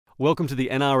Welcome to the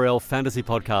NRL Fantasy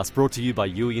Podcast, brought to you by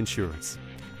Yui Insurance.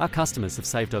 Our customers have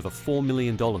saved over $4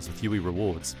 million with Yui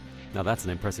Rewards. Now that's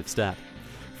an impressive stat.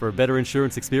 For a better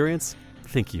insurance experience,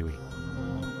 think Yui.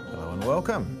 Hello and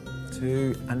welcome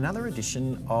to another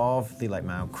edition of the Late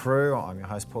Mail Crew. I'm your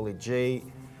host, Paulie G.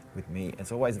 With me,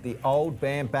 as always, the old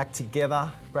band back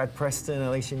together. Brad Preston,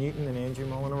 Alicia Newton and Andrew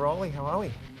Molinaroli. How are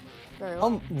we? Very well.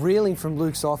 I'm reeling from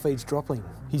Luke Seifede's dropping.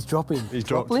 He's dropping. He's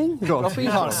dropped. Dropping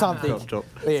on something. Drop.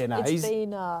 Yeah, no, It's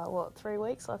been, 3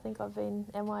 weeks I think I've been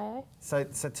MIA. So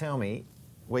tell me,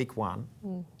 week one,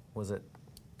 was it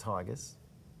Tigers?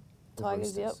 The Tigers,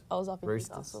 Roosters? yep. I was up in Roosters.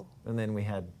 Newcastle. And then we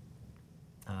had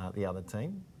the other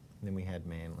team, and then we had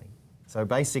Manly. So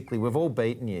basically, we've all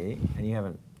beaten you, and you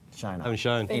haven't shown up. Haven't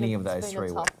shown. Any of those It's been 3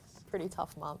 a weeks. pretty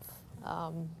tough month.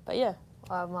 But yeah,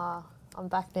 I'm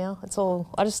back now. It's all,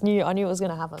 I knew it was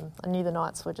going to happen. I knew the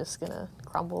Knights were just going to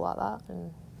crumble like that,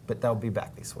 and But they'll be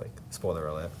back this week. Spoiler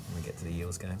alert, when we get to the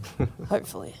Eels game.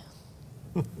 hopefully.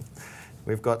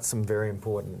 We've got some very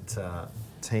important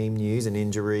team news and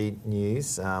injury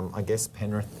news. I guess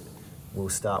Penrith, we'll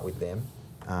start with them.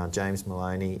 James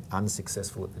Maloney,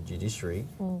 unsuccessful at the judiciary.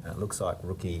 It looks like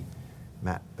rookie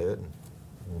Matt Burton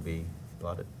will be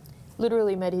blooded.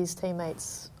 Literally met his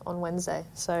teammates on Wednesday,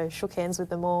 so shook hands with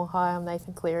them all. Hi, I'm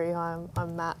Nathan Cleary. Hi,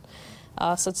 I'm Matt.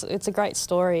 So it's a great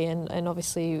story, and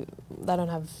obviously they don't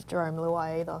have Jerome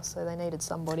Luai either, so they needed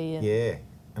somebody. And Yeah,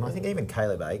 and I think even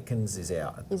Caleb Aikens is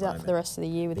out at he's the out moment for the rest of the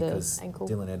year with because the ankle.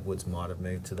 Dylan Edwards might have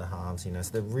moved to the halves, you know,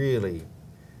 so they're really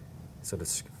sort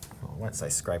of, I won't say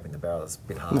scraping the barrel, it's a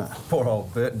bit hard. Poor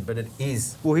old Burton, but it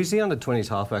is. Well, he's the under-20s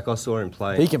halfback. I saw him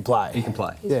play. He can play. He can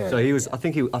play. Yeah. So he was. I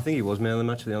think he was man of the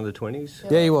match for the under-20s.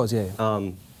 Yeah, he was, yeah.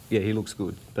 Yeah, he looks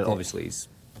good, but obviously he's.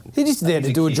 He's just there He's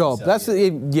to a do a kid, job. so, That's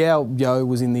Yo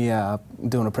was in the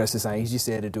doing a presser saying he's just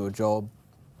there to do a job.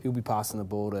 He'll be passing the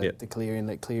ball to Cleary and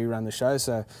let Cleary run the show.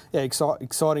 So yeah,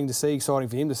 exciting to see, exciting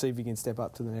for him to see if he can step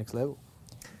up to the next level.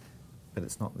 But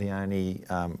it's not the only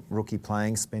rookie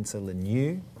playing. Spencer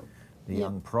Leniu, the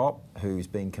young prop, who's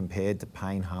been compared to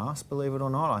Payne Haas, believe it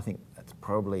or not. I think that's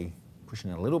probably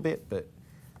pushing it a little bit, but,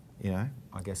 you know,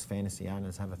 I guess fantasy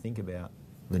owners have a think about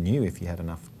Leniu if you had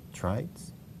enough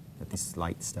trades at this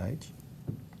late stage.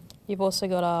 You've also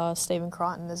got Stephen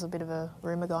Crichton. There's a bit of a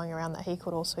rumour going around that he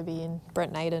could also be in.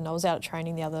 Brent Naden. I was out at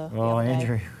training the other day.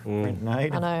 Andrew. Brent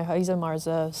Naden. I know, he's in my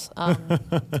reserves.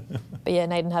 But yeah,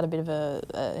 Naden had a bit of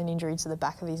an injury to the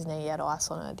back of his knee. He had ice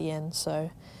on it at the end, so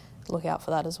look out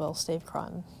for that as well. Steve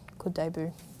Crichton could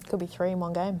debut. Could be 3 in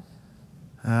one game.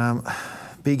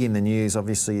 Big in the news,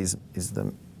 obviously, is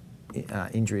the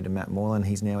injury to Matt Moylan.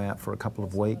 He's now out for a couple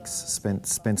of weeks.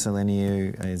 Spencer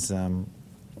Leniu is...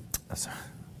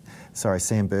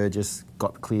 Sam Burgess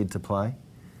got cleared to play.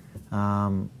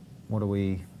 What are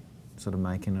we sort of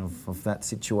making of that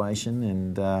situation?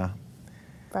 And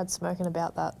Brad's smoking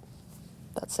about that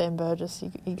Sam Burgess.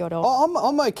 He got off.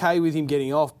 I'm okay with him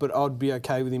getting off, but I'd be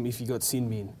okay with him if he got sin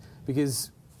bin,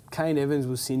 because Kane Evans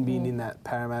was sin bin in that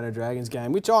Parramatta Dragons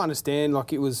game, which I understand.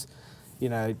 Like, it was, you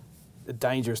know, a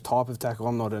dangerous type of tackle.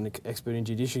 I'm not an expert in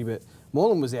judiciary, but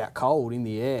Moylan was out cold in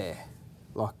the air.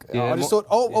 Like, I just thought,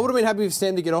 I would have been happy with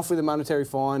Sam to get off with a monetary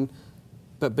fine,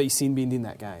 but be sin binned in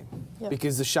that game. Yep.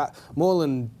 Because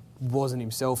Moylan wasn't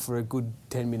himself for a good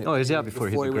 10 minutes. Oh, he was out before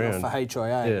he hit the went ground. off for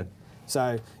HIA. Yeah.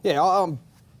 So, yeah, I'm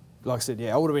like I said,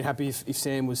 I would have been happy if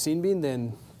Sam was sin binned,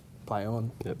 then play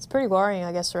on. Yep. It's pretty worrying,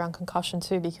 I guess, around concussion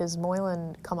too, because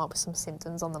Moylan come up with some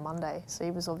symptoms on the Monday, so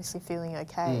he was obviously feeling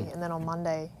okay, and then on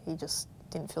Monday he just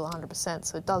didn't feel 100%.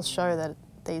 So it does show that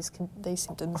these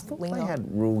symptoms I thought linger. they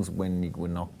had rules when you were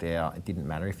knocked out. It didn't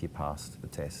matter if you passed the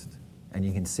test. And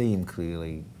you can see him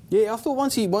clearly. Yeah, I thought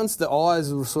once the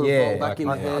eyes were sort of rolled back in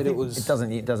the head, it was... It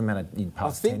doesn't matter, you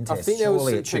passed 10 tests. I think there was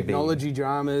Surely some it should be- technology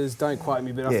dramas, don't quote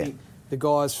me, but I think the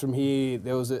guys from here,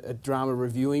 there was a drama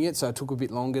reviewing it, so it took a bit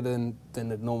longer than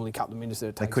it normally, a couple of minutes that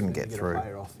it takes. They couldn't to get get through. a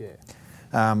player off,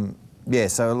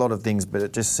 so a lot of things, but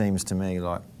it just seems to me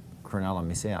like Cronulla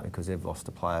miss out because they've lost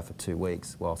a player for 2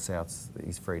 weeks while South's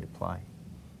is free to play.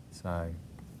 So,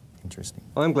 interesting.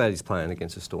 I'm glad he's playing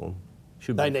against the Storm.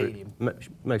 They need him.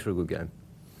 Makes for a good game.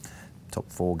 Top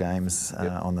 4 games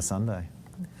on the Sunday.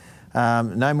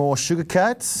 No more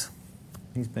Sugarcoats.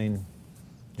 He's been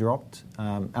dropped.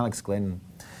 Alex Glenn,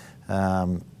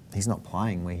 he's not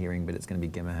playing, we're hearing, but it's going to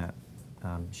be Gemahat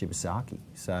Shibasaki.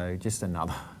 So just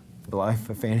another blow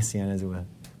for fantasy owners who are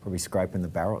probably scraping the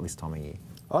barrel at this time of year.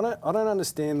 I don't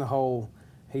understand the whole...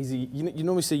 You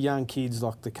normally see young kids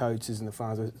like the coaches and the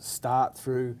farmers start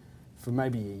through for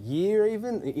maybe a year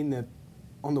even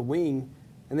on the wing,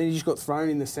 and then he just got thrown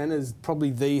in the centres,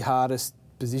 probably the hardest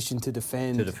position to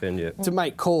defend. Yeah. To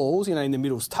make calls, in the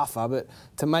middle's tougher, but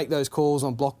to make those calls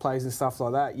on block plays and stuff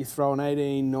like that, you throw an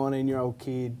 18, 19-year-old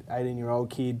kid, 18-year-old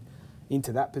kid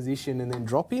into that position and then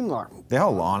drop him. The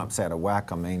whole lineup's out of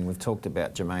whack. I mean, we've talked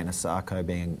about Jermaine Asako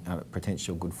being a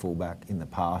potential good fullback in the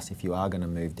past. If you are going to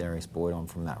move Darius Boyd on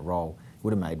from that role, it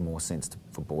would have made more sense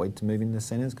for Boyd to move into the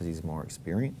centres because he's more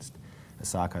experienced.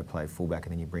 Asako played fullback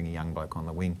and then you bring a young bloke on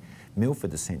the wing.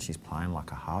 Milford essentially is playing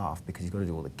like a half because he's got to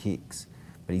do all the kicks,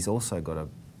 but he's also got to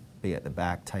be at the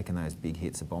back taking those big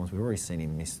hits of bombs. We've already seen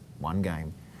him miss one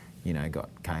game, got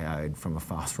KO'd from a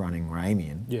fast-running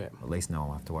Ramian. Yeah. At least no one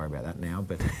will have to worry about that now,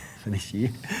 but for this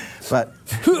year. But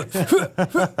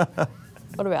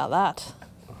What about that?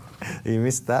 he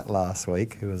missed that last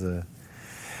week. It was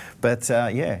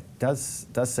does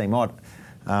seem odd.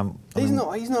 He's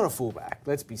not a fullback.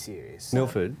 Let's be serious.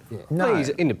 Milford. Yeah. No, He's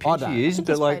in the pinch. He is, think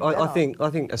but he's like played I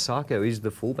better. think Asako is the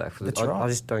fullback for the. That's right. I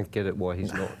just don't get it why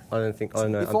he's not. I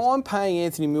don't know. If I'm paying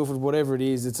Anthony Milford whatever it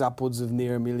is, it's upwards of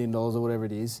near $1 million or whatever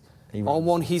it is. He I runs.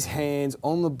 want his hands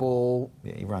on the ball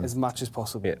He runs. as much as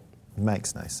possible. Yeah. It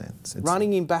makes no sense. It's,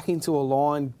 Running him back into a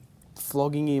line,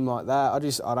 flogging him like that, I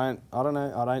don't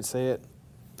know. I don't see it.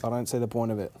 I don't see the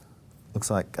point of it. Looks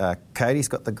like Katie's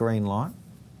got the green light,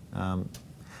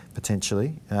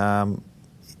 potentially.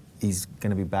 He's going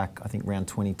to be back, I think, round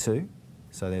 22.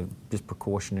 So they're just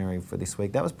precautionary for this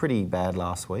week. That was pretty bad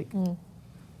last week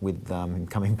with him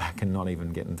coming back and not even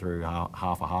getting through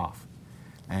half a half.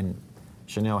 And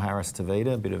Chanel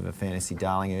Harris-Tavita, a bit of a fantasy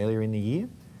darling earlier in the year,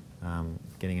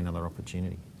 getting another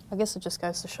opportunity. I guess it just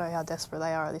goes to show how desperate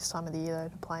they are at this time of the year though,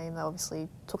 to play him. They obviously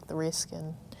took the risk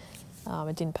and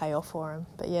it didn't pay off for him.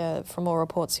 But yeah, from all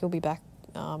reports, he'll be back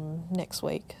next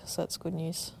week, so that's good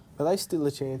news. Are they still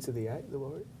a chance of the 8, the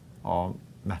Warriors? Oh,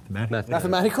 mathematics.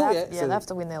 Mathematical, yeah. They have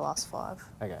to win their last 5.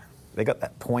 Okay. They got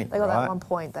that point, They got right? that 1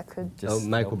 point that could... Just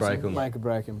make or helps break them. them. Make or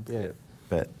break him, yeah.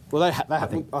 But Well, they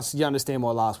think- you understand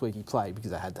why last week he played,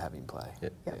 because they had to have him play. Yeah.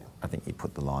 Yep. I think you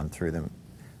put the line through them.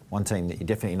 One team that you're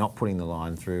definitely not putting the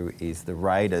line through is the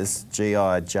Raiders.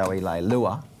 GI Joey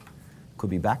Leilua could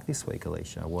be back this week,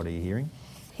 Alicia. What are you hearing?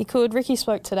 He could. Ricky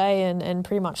spoke today and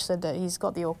pretty much said that he's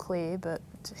got the all clear, but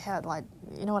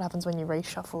you know what happens when you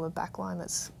reshuffle a back line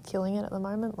that's killing it at the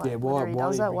moment? Yeah, why- whether he why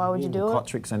does do you that, why bring would him you in? do it?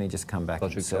 Kotrick's only just come back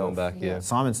Kotrick's himself. coming back, yeah.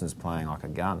 Simonson's playing like a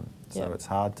gun, so Yeah. it's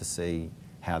hard to see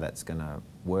how that's going to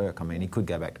work. I mean, he could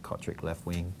go back to Kotrick left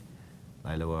wing.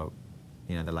 Leilua,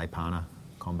 the Leipana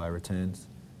combo returns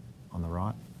on the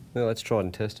right. Well, that's tried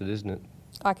and tested, isn't it?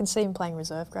 I can see him playing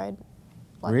reserve grade.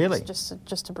 Really?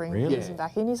 Just to bring Really? him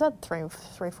back in. He's had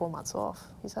 4 months off.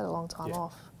 He's had a long time Yeah.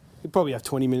 off. He'd probably have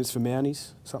 20 minutes for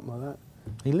Mounties, something like that.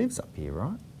 He lives up here,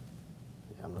 right?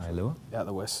 Yeah, I'm not sure. Leilua. Out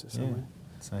the west Yeah. somewhere.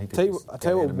 So he could I just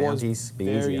tell you go what down was to Mounties, be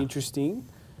very easier. interesting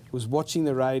was watching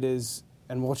the Raiders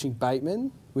and watching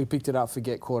Bateman. We picked it up for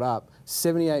Get Caught Up.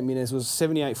 78 minutes was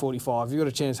 78:45. If you've got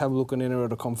a chance, have a look on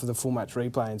NRL.com for the full match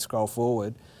replay and scroll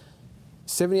forward.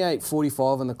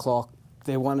 78:45 on the clock.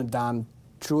 They're one and done.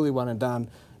 Truly one and done.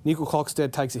 Nickel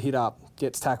Cockstead takes a hit up,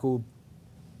 gets tackled,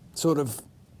 sort of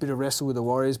bit of wrestle with the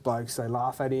Warriors blokes. They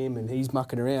laugh at him and he's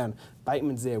mucking around.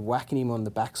 Bateman's there whacking him on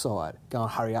the backside, going,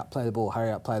 hurry up, play the ball,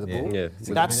 hurry up, play the ball. Yeah.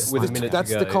 That's, With a minute to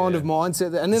that's go, the kind yeah. of mindset.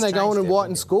 And then It's they go on changed and Whiten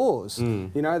everything. scores.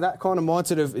 That kind of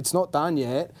mindset of it's not done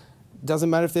yet.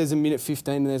 Doesn't matter if there's a minute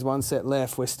 15 and there's one set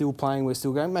left. We're still playing, we're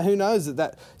still going. Man, who knows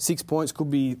that 6 points could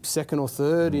be second or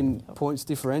third in points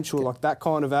differential. Like that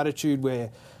kind of attitude where,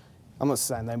 I'm not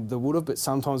saying they would have, but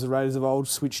sometimes the Raiders of old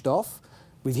switched off.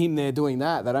 With him there doing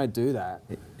that, they don't do that.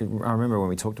 I remember when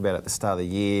we talked about it at the start of the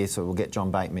year, so we'll get John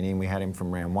Bateman in, we had him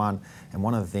from round 1, and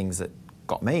one of the things that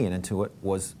got me into it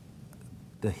was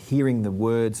hearing the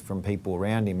words from people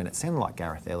around him, and it sounded like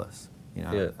Gareth Ellis.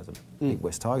 As a big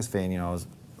West Tigers fan, I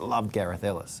loved Gareth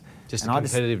Ellis. Just And the I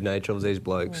competitive nature of these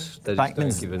blokes. They just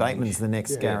don't give an Bateman's inch. the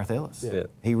next Yeah. Gareth Ellis. Yeah.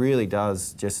 He really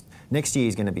does next year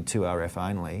he's going to be 2RF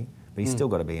only, but he's still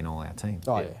got to be in all our teams.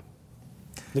 Oh, Yeah. yeah.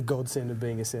 The godsend of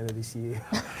being a centre this year.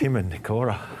 Him and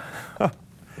Nikora. All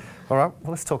right, well,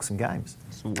 let's talk some games.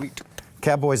 Sweet.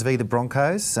 Cowboys v the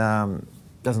Broncos.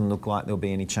 Doesn't look like there'll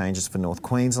be any changes for North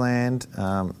Queensland.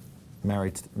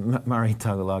 Murray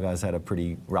Tagalaga's had a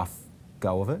pretty rough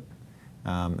go of it,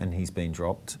 and he's been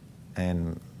dropped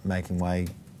and making way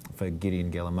for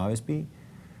Gideon Geller-Mosby.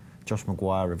 Josh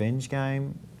Maguire revenge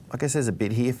game. I guess there's a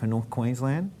bit here for North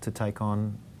Queensland to take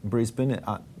on Brisbane.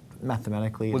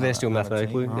 Mathematically, Well, they're still another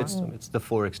mathematically. team, right? It's the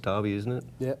 4X derby, isn't it?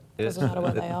 Yep. Yeah. Doesn't matter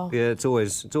where they are. Yeah, it's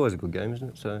always a good game, isn't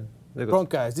it? So they've got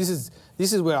Broncos, this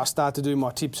is where I start to do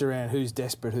my tips around who's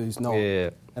desperate, who's not.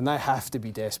 Yeah. And they have to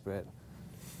be desperate.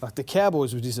 Like the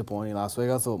Cowboys were disappointing last week.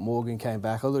 I thought Morgan came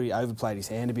back. I thought he overplayed his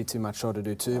hand a bit too much, tried to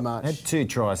do too much. They had 2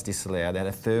 tries disallowed. They had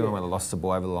a third one where they lost the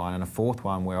ball over the line and a fourth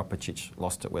one where Opicic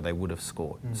lost it where they would have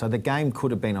scored. So the game could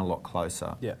have been a lot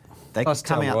closer. Yeah. They could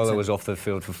come out. Tamalolo was off the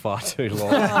field for far too long.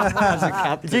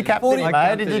 Did you captain him,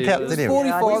 mate? Did you captain him?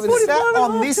 45 We sat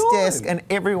on this desk and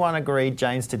everyone agreed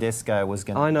James Tedesco was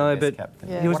going to be the best captain.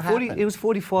 Yeah. He was What 40. happened? He was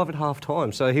 45 at half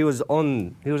time, so he was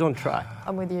on track.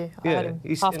 I'm with you. I had him.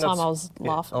 he's- Half and time, that's- I was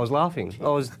laughing. I was laughing. I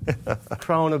was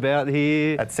throwing about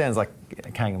here. That sounds like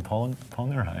Kangan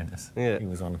Ponga owners. Yeah. He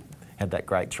was had that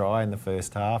great try in the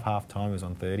first half. Half time he was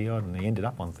on 30 odd and he ended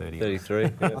up on 30 odd. 33.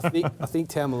 Yeah. I think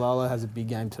Tamalolo has a big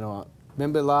game tonight.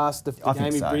 Remember the I game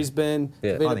think in so. Brisbane?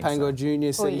 Yeah. Vita I think Pangai so.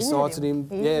 Jr. said he you sighted knew him.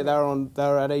 him. You Yeah, knew they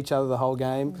were at each other the whole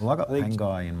game. Well, I got think-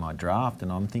 Pangai in my draft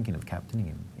and I'm thinking of captaining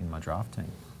him in my draft team.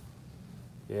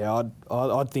 Yeah,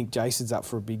 I'd think Jason's up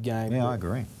for a big game. Yeah, I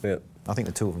agree. Yeah. I think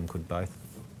the two of them could both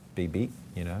be big,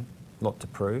 lot to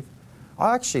prove.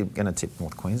 I'm actually going to tip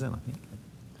North Queensland, I think.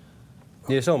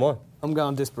 Yeah, so am I. I'm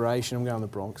going desperation. I'm going the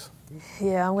Bronx.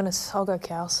 Yeah, I'll go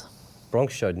Cows.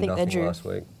 Bronx showed Think they're nothing due. last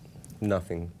week.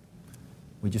 Nothing.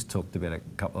 We just talked about a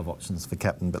couple of options for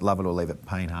captain, but love it or leave it,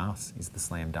 Payne Haas is the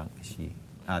slam dunk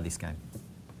this game.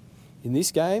 In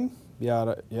this game,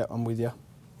 yeah, I'm with you.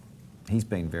 He's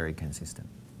been very consistent.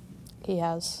 He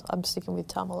has. I'm sticking with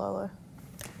Tamalolo.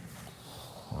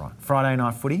 All right, Friday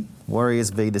night footy, Warriors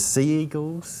v the Sea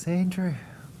Eagles. Andrew,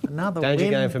 another Danger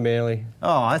win. game for Manly.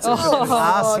 Oh, that's what it was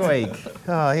last week.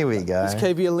 Oh, here we go. Just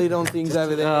keep your lid on things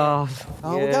over there. Oh,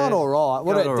 We're going all right.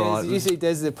 What Going about Des? all right. Did you see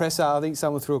Des the presser? I think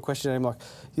someone threw a question at him like,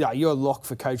 you're a lock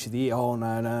for coach of the year. Oh,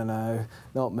 no,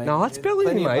 not me. No, it's Bellamy,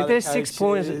 Plenty of mate. other There's 6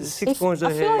 points. coaches. 6 points I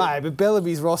feel ahead. like- Mate, but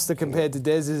Bellamy's roster compared to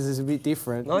Dez's is a bit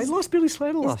different. No, he lost Billy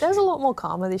Slater last There's year. a lot more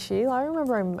calmer this year. I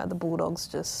remember him at the Bulldogs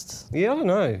just... Yeah, I don't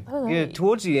know. don't know. Yeah,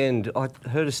 towards the end, I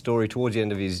heard a story towards the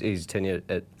end of his tenure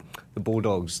at the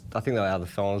Bulldogs. I think they were out of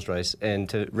the finals race, and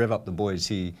to rev up the boys,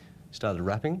 he started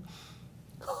rapping.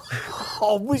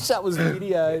 I wish that was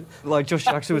videoed. Like Josh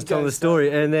Jackson was telling the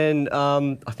story, and then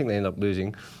I think they ended up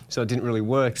losing, so it didn't really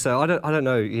work. So I don't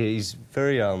know. Yeah, he's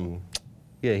very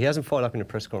he hasn't fired up in a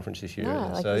press conference this year. No,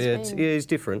 either. like So he's been- he's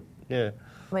different. Yeah.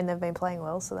 I mean, they've been playing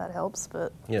well, so that helps,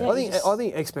 but... Yeah. I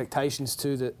think expectations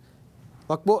too that,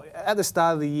 like, what at the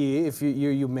start of the year, if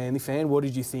you're a Manly fan, what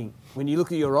did you think when you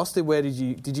look at your roster? Where did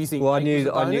you think? Well, I Blake was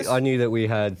a bonus? knew that we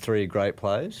had 3 great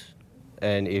players,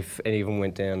 and if any of them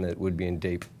went down, that would be in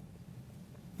deep.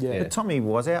 Yeah. But Tommy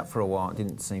was out for a while. It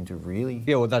didn't seem to really.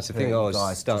 Yeah, well, that's the thing. I was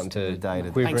Guys starting just in to the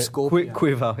day-to-day. quiver, Hank Scorpio.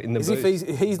 quiver in the As if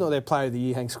booth. he's not their player of the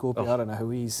year, Hank Scorpio. I don't know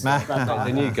who he is.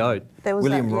 The new goat. There was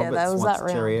William that, Roberts there was wants that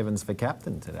round. Terry Evans for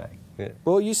captain today. Yeah.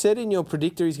 Well, you said in your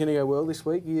predictor he's going to go well this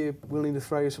week. You're willing to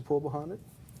throw your support behind it?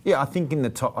 Yeah, I think in the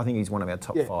top. I think he's one of our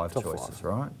top Yeah, 5 top choices, 5.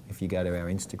 right? If you go to our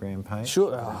Instagram page,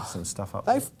 Sure. there's some stuff up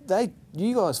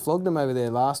You guys flogged them over there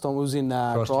last time. It was in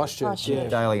Christchurch. Christchurch. Yeah. there.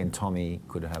 Daly and Tommy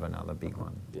could have another big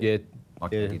one, Yeah.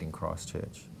 like they did in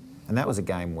Christchurch, and that was a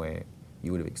game where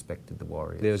you would have expected the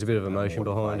Warriors. There was a bit of emotion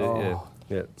behind it. Oh.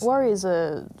 Yeah. Yeah. Warriors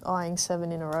are eyeing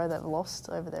 7 in a row they've lost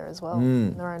over there as well,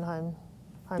 in their own home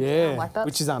Yeah, town. Like that's,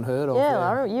 which is unheard of.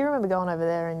 Yeah, you remember going over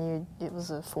there and it was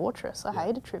a fortress. I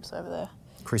hated trips over there.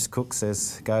 Chris Cook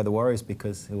says go the Warriors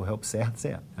because it will help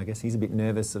Souths out. I guess he's a bit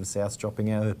nervous of Souths dropping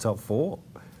out of the top 4.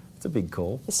 It's a big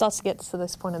call. It starts to get to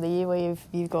this point of the year where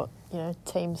you've got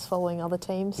teams following other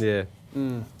teams. Yeah.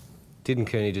 Didn't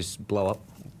Kearney just blow up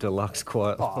Deluxe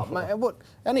quite? Oh, mate, what?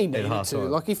 And he needed to. half-time.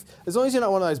 Like, as long as you're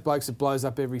not one of those blokes that blows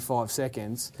up every 5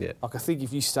 seconds. Yeah. Like, I think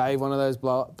if you save one of those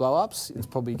blow-ups, it's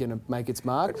probably going to make its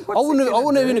mark. What's I wouldn't he have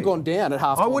gonna even do? have gone down at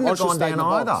half. I wouldn't have gone down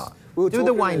either. Do the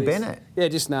talking Wayne about this. Bennett. Yeah,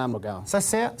 just I'm not going.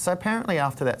 So apparently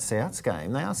after that Souths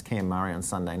game, they asked Cam Murray on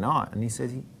Sunday night, and he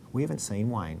said, we haven't seen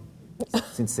Wayne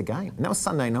since the game. And that was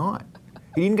Sunday night.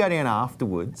 He didn't go down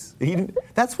afterwards.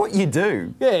 That's what you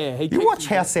do. Yeah. You watch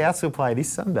how Souths will play this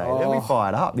Sunday. They'll be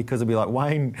fired up because they'll be like,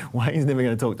 Wayne's never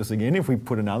going to talk to us again if we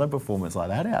put another performance like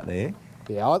that out there.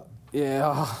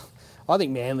 I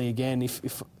think Manly again.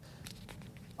 If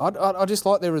I just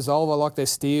like their resolve. I like their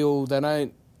steel. They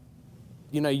don't.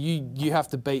 You have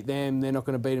to beat them. They're not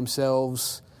going to beat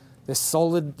themselves. They're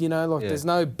solid. There's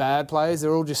no bad players.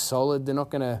 They're all just solid. They're not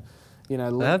going to. They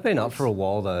have been up for a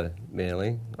while though,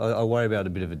 Manly. I worry about a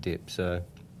bit of a dip, so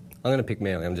I'm going to pick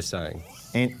Manly. I'm just saying,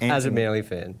 as a Manly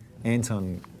fan.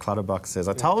 Anton Clutterbuck says,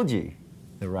 I told you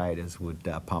the Raiders would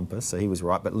pump us, so he was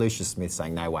right. But Lucius Smith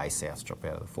saying, no way Souths drop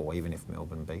out of the 4, even if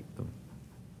Melbourne beat them.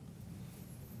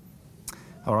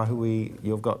 All right,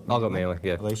 you've got? I've got Manly,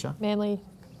 yeah. Alicia? Manly.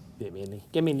 Yeah, Manly.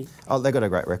 Get Manly. Oh, they've got a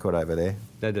great record over there.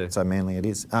 They do. So Manly it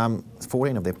is.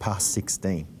 14 of their past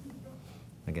 16.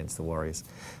 against the Warriors.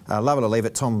 Love it or leave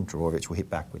it, Tom Dvorak will hit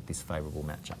back with this favourable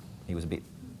matchup. He was a bit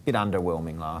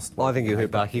underwhelming last week. I think he'll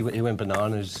hit back. He went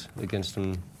bananas against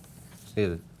them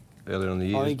earlier in the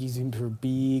year. I think he's in for a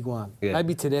big one. Yeah.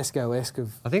 Maybe Tedesco-esque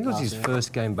of. I think it was last his year.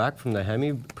 first game back from the hammy.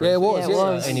 Yeah, it was. Yeah, it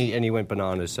was. And he went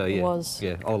bananas. So yeah, It was.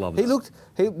 yeah, I love He that. looked.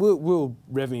 We were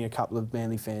revving a couple of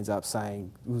Manly fans up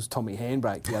saying it was Tommy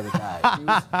Handbrake the other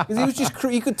day. He was just.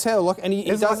 You could tell. And he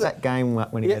It's does like it. that game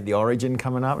when he Yeah. had the Origin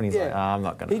coming up, and he's Yeah. like, I'm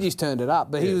not going to. He just turned it up,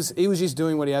 but he was just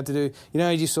doing what he had to do. You know,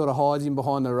 he just sort of hides in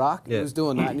behind the ruck. He Yeah. was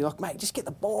doing that, and you're like, mate, just get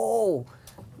the ball.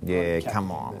 Yeah, Like,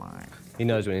 come on, mate. He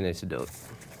knows when he needs to do it.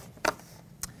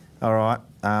 All right,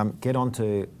 get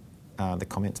onto the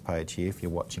comments page here if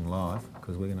you're watching live,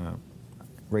 because we're going to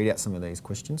read out some of these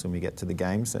questions when we get to the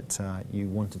games that you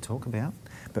want to talk about.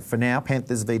 But for now,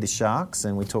 Panthers v the Sharks,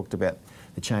 and we talked about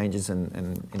the changes and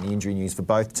the injury news for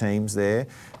both teams there.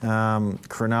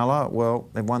 Cronulla, well,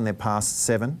 they've won their past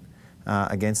 7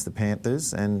 against the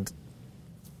Panthers, and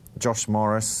Josh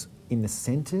Morris in the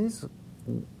centres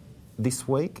this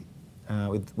week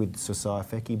with Sosai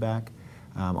Feki back.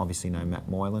 Obviously no Matt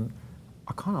Moylan.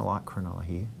 I kind of like Cronulla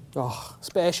here. Oh,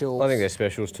 special. I think they're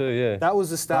specials too. Yeah. That was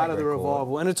the start Great of the record.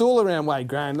 revival, and it's all around Wade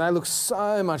Graham. They look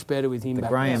so much better with him The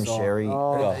back Graham inside. Sherry.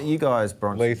 Oh, You guys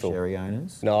Bronson Lethal. Sherry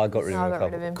owners. No, I got rid No, I of him. got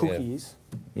rid of him. cookies.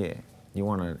 Yeah. You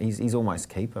want to... He's almost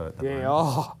keeper at the Yeah. moment.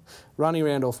 Oh, running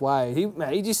around off Wade.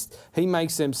 He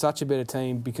makes them such a better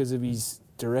team because of his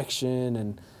direction,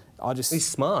 and I just He's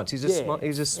smart. He's a Yeah. smart.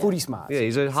 He's a footy smart. Yeah,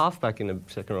 he's a halfback in the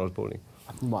second row boarding.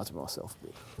 reminds me of myself a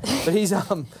bit. But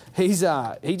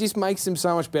he just makes them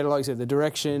so much better. Like I said, the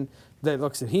direction. Like I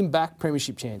said, him back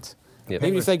premiership chance. Yep.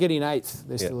 Even if they get in 8th,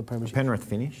 they're Yep. still a premiership. Penrith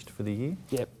finished for the year.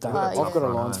 Yep, Yeah. I've got a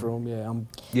Front lines row. for him.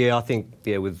 Yeah, Yeah, I think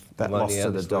with That Maloney loss out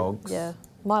to the this week. Dogs. Yeah,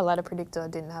 my ladder predictor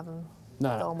didn't have them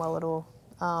No. going well at all.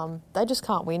 They just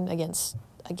can't win against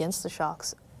the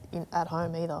Sharks at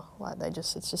home either. Like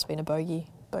it's just been a bogey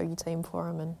team for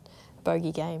them and a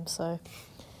bogey game. So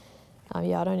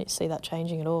yeah, I don't see that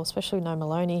changing at all. Especially no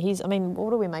Maloney. What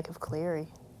do we make of Cleary?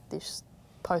 This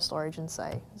post Origin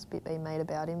say there's a bit being made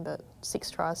about him, but 6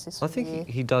 tries this I year. think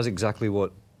he does exactly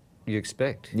what you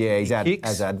expect. Yeah, he's He kicks.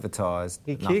 as advertised.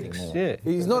 He nothing kicks. more. Yeah.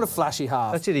 He's not a flashy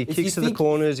half. That's it. He If kicks you to the think-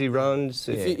 corners. He runs.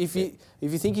 If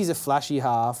you think he's a flashy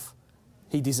half,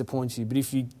 he disappoints you. But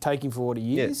if you take him for what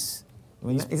he Yeah. is, I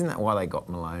mean, isn't that why they got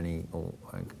Maloney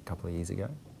a couple of years ago?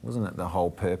 Wasn't it the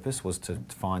whole purpose was to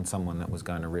find someone that was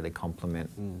going to really complement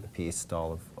the Pearce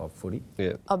style of footy?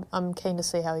 Yeah. I'm keen to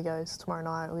see how he goes tomorrow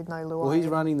night with no Luai. well, he's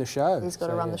running the show. He's got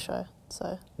to so, run yeah. the show.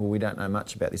 So Well, we don't know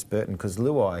much about this Burton because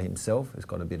Luai himself has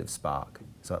got a bit of spark.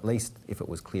 So at least if it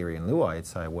was Cleary and Luai, you'd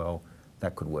say, well,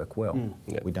 that could work well.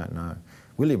 Yeah. We don't know.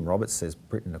 William Roberts says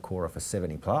Britain Nakora for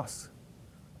 70 plus.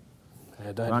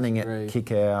 Yeah, don't Running disagree. at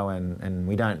kick-out and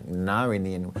we don't know in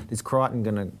the end. Is Crichton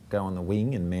going to go on the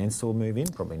wing and Mansell move in?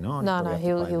 Probably not. No, Probably no, have to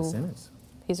play in the he'll- centres.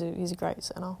 he's a great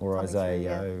centre. Or coming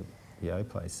Isaiah through, yeah. Yeo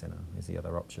plays centre is the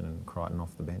other option and Crichton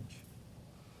off the bench.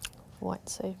 Wait and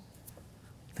see.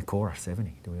 Nakora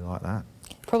 70, do we like that?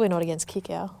 Probably not against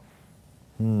Kickout.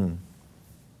 He'll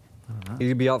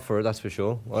be up for it. That's for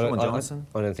sure. Sean Johnson?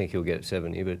 I don't think he'll get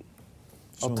 70, but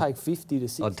I'll take 50 to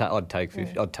 60. I'd take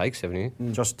 50. I'd take 70.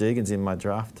 Josh Dugan's in my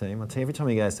draft team. I tell you, every time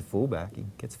he goes to fullback, he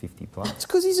gets 50 plus. It's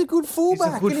because he's a good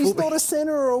fullback good and he's fullback. not a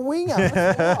centre or a winger.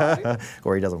 That's why.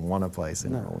 Or he doesn't want to play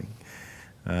centre or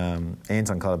wing.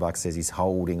 Anton Clutterbuck says he's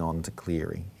holding on to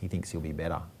Cleary. He thinks he'll be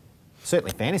better.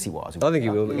 Certainly fantasy-wise. I think he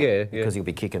will. Yeah, Because he'll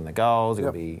be kicking the goals, he'll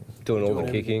Yep. be... doing all the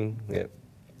everything. kicking. Yeah.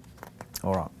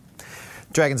 All right.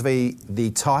 Dragons v the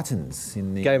Titans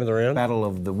in the Game of the round. Battle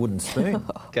of the Wooden Spoon.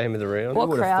 Game of the round. What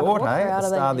Who would have crowd- thought, what hey, at crowd the are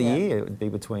they- start of the yeah. year it would be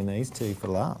between these two for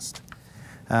last.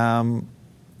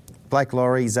 Blake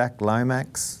Laurie, Zach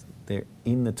Lomax, they're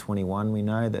in the 21. We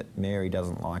know that Mary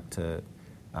doesn't like to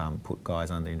put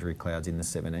guys under injury clouds in the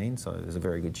 17, so there's a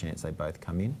very good chance they both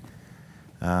come in.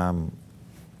 I'm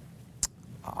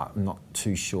not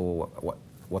too sure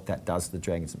what that does to the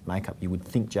Dragons' makeup. You would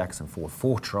think Jackson Ford,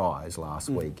 4 tries last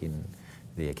week in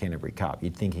the Canterbury Cup,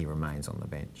 you'd think he remains on the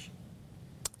bench.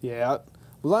 Yeah. Well,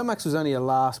 Lomax was only a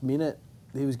last minute.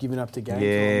 He was given up to game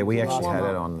Yeah, time we last actually had night.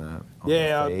 it on the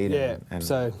Yeah, feed, yeah, and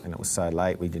so- it was so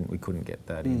late we couldn't get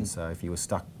that in. So if you were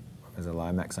stuck as a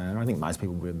Lomax owner, I think most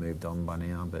people would have moved on by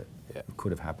now, but Yeah. it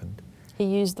could have happened. He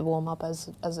used the warm up as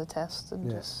a test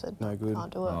and Yeah, just said, no good.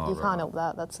 can't do it. Oh, you right. can't help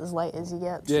that. That's as late as you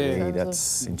get. Yeah, in Gee, terms of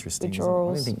that's interesting. isn't it? I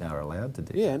withdrawals. didn't think they were allowed to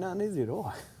do. Yeah, no, neither did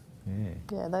I. Yeah.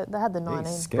 Yeah, they had the 19.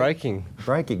 Geez, Breaking.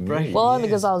 Breaking news. Well, only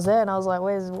because I was there and I was like,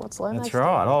 what's Lomax? That's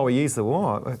right. Oh, we used the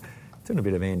warm up. Doing a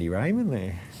bit of Andy Raymond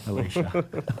there, Alicia.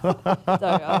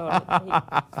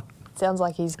 So, sounds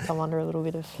like he's come under a little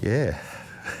bit of Yeah.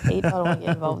 heat. I don't want to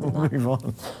get involved in that. Move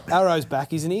on. Arrow's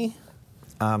back, isn't he?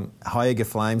 Hyega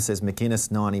Flame says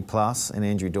McInnes 90 plus, and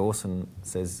Andrew Dawson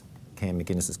says Cam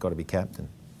McInnes has got to be captain.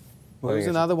 Well, he's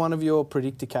another one of your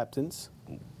predictor captains.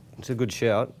 It's a good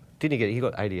shout. Didn't he get? He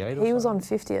got 88. Or He was something? on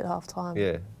 50 at half time.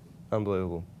 Yeah,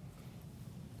 unbelievable.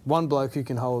 One bloke who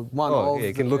can hold one. Oh, of yeah,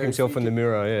 he the can look very himself few in the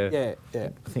mirror. Yeah. Yeah, yeah.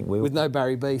 I think we With no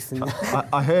Barry Beef. And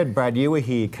I heard, Brad, you were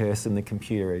here cursing the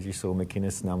computer as you saw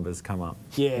McInnes numbers come up.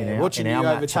 yeah, in watching you our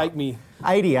overtake matchup. me.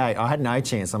 88, I had no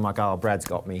chance. I'm like, oh, Brad's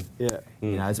got me. Yeah.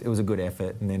 You know, it was a good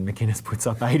effort. And then McInnes puts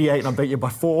up 88 and I beat you by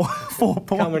 4 points.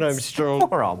 Coming home strong.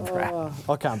 Poor old Brad.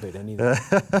 I can't beat any of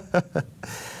that.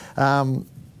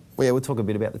 Well, yeah, we'll talk a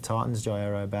bit about the Titans. Jai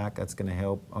Arrow back. That's going to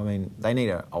help. I mean, they need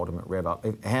an ultimate rev up.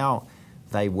 How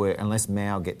they work, unless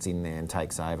Mao gets in there and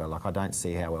takes over, like, I don't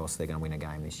see how else they're going to win a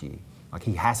game this year. Like,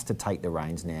 he has to take the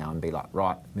reins now and be like,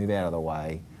 right, move out of the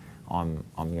way. I'm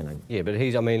going to... Yeah, but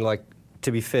he's. I mean, like,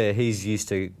 to be fair, he's used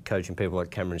to coaching people like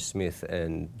Cameron Smith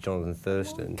and Jonathan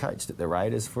Thurston. Coached at the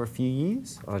Raiders for a few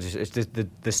years. It's just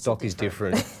the stock is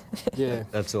different. Yeah.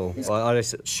 That's all. I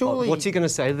just, Surely- what's he going to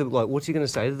say to them? Like, what's he going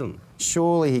to say to them?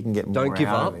 Surely he can get more Don't give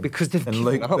out up of him because they've than given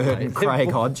Luke up, Bird mate. and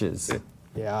Craig Hodges.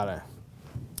 Yeah, I don't.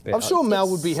 Yeah, I'm sure Mel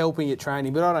would be helping at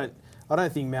training, but I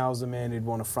don't think Mel's the man who'd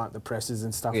want to front the presses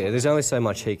and stuff. Yeah, like there's only so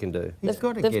much he can do. He's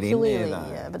got to They've get in clearly, there,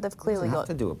 though. yeah, but they've clearly Doesn't got have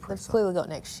to do a they've presser. clearly got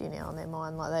next year now on their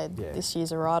mind. Like Yeah. this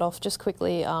year's a write-off. Just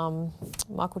quickly,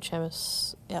 Michael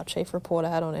Chemis, our chief reporter,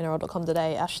 had on NRL.com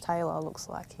today. Ash Taylor looks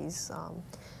like he's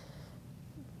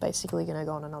basically going to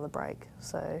go on another break.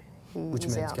 So Which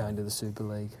he's means out. going to the Super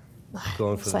League.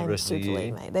 Going for the Same rest of the Super year.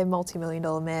 League, mate. They're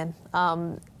multi-million-dollar man.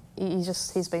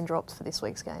 He's been dropped for this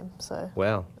week's game. So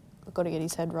Wow. I've got to get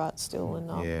his head right still. And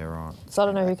Yeah, right. so I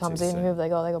don't know who Back comes too in. soon. Who have they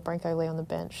got? They got Branko Lee on the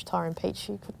bench. Tyrone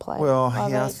Peachy could play. Well,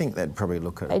 yeah, I 5'8". think they'd probably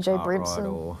look at AJ Cartwright Brimson.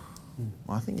 or...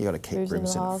 Well, I think you got to keep Who's in the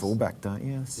Brimson at halves? fullback, don't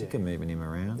you? Sick of moving him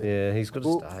around. Yeah, he's got to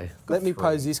Well, stay. Let me three.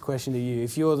 pose this question to you.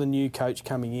 If you're the new coach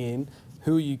coming in,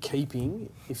 who are you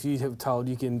keeping? If you have told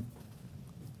you can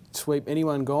sweep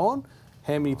anyone gone,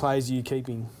 how many players are you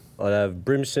keeping? I'd have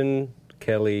Brimson,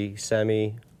 Kelly,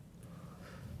 Sammy,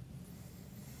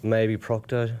 maybe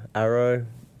Proctor, Arrow.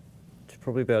 That's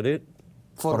probably about it.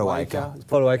 Fodawaker.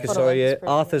 Fodawaker, sorry, yeah. Fodawaker's pretty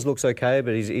Arthur's looks okay,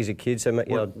 but he's a kid, so you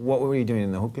know, What were you doing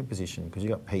in the hooker position? Because you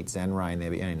got Pete Zanray in there,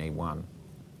 but you only need one.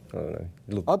 I don't know.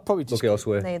 Look, I'd probably just look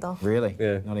elsewhere. Neither. Really?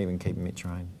 Yeah. Not even keeping Mitch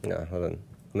Rain. No, I don't.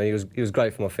 I mean, he was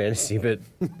great for my fantasy, but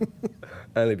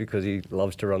only because he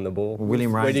loves to run the ball.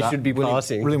 William when Rain's he up- should be William,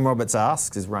 passing. William Roberts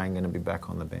asks, is Rain going to be back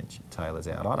on the bench? Taylor's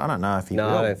out. I don't know if he No,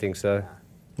 will. I don't think so.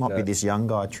 Might be no. this young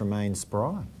guy, Tremaine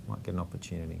Spry. Might get an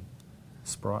opportunity.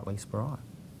 Sprightly Spry.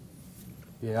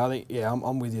 Yeah, I think. Yeah,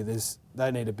 I'm with you.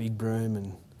 They need a big broom,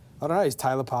 and I don't know. Is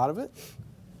Taylor part of it?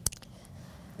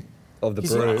 Of the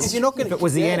 'Cause you're- broom. 'cause you're not going If it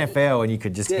was the NFL and you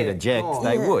could just hit Yeah. eject, Oh.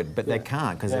 they Yeah. would, but they Yeah.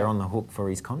 can't because Yeah. they're on the hook for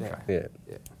his contract. Yeah,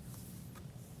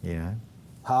 You know,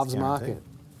 halves It's market. guaranteed.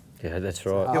 yeah, that's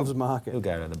right. Halves market. He'll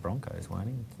go to the Broncos, won't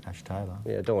he? Ash Taylor.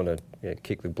 Yeah, I don't want to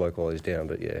kick the bloke while he's down,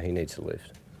 but yeah, he needs to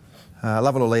lift.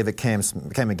 Love it or leave it, Cam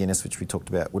McInnes, which we talked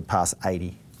about, would pass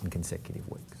 80 in consecutive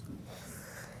weeks.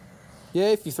 Yeah,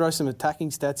 if you throw some attacking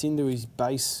stats into his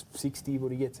base 60,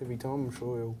 what he gets every time, I'm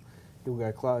sure he'll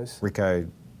go close. Rico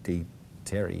D.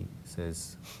 Terry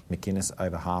says McInnes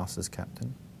over Haas as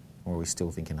captain, or are we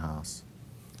still thinking Haas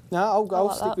No, I'll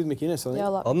like stick that. with McInnes. I think. Yeah, I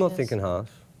like I'm not McInnes. thinking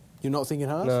half. You're not thinking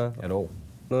half? No, at all?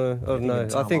 no, oh, think no.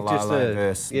 it's I think just Tamalolo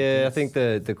versus the yeah. I McInnes? think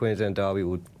the Queensland derby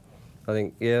would. I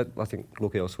think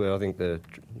look elsewhere. I think the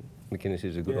McInnes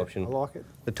is a good Yeah, option. I like it.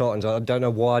 The Titans. I don't know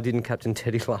why I didn't captain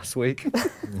Teddy last week.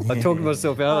 I talked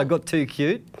myself out. I got too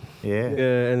cute. Yeah.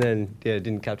 And then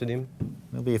didn't captain him.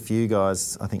 There'll be a few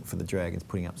guys, I think, for the Dragons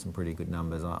putting up some pretty good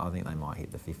numbers. I think they might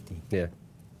hit the 50. Yeah.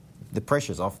 The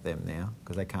pressure's off them now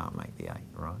because they can't make the 8,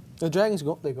 right? The Dragons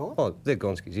they're gone. Oh, they're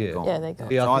Gonskis. Yeah. Gone. Yeah, they go.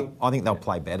 Yeah, So I think they'll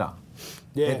play better.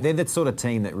 Yeah. They're the sort of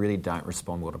team that really don't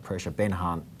respond well to pressure. Ben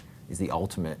Hunt is the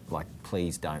ultimate, like,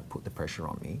 please don't put the pressure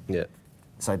on me. Yeah.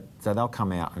 So they'll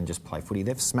come out and just play footy.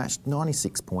 They've smashed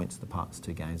 96 points the past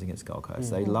 2 games against Gold Coast.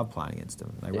 They love playing against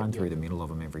them. They run through the middle of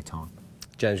them every time.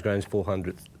 James Graham's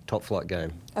 400th top flight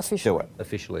game Officially. Do it.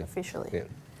 officially. Officially. Yeah.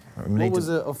 We need What was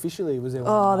to- it officially? Was there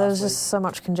one Oh, there was last just so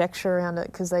much conjecture around it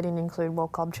because they didn't include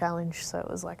World Club Challenge, so it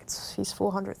was like it's his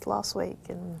 400th last week,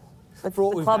 and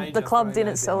Fraught with the danger, club throwing didn't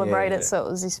those celebrate Yeah. it, so it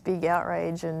was this big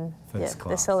outrage, and First they're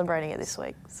class. celebrating it this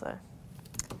week. So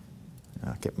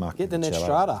Get Mark Get the net Vicello.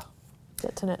 strata.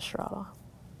 get to Net Strata.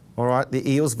 All right, the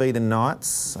Eels v the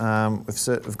Knights.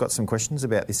 We've got some questions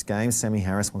about this game. Sammy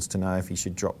Harris wants to know if he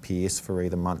should drop Pearce for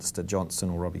either Munster, Johnson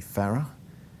or Robbie Farah.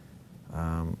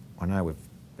 I know we've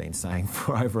been saying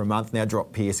for over a month now,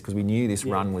 drop Pearce because we knew this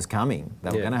run was coming. They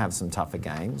were going to have some tougher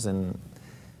games, and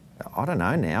I don't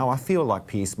know now. I feel like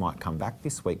Pearce might come back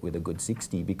this week with a good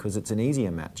 60 because it's an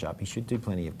easier matchup. He should do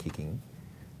plenty of kicking.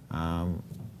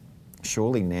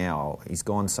 Surely now he's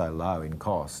gone so low in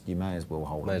cost, you may as well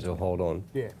hold on.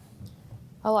 Yeah.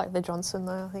 I like the Johnson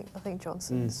though. I think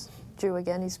Johnson's due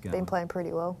again. He's been playing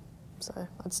pretty well, so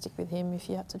I'd stick with him if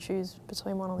you have to choose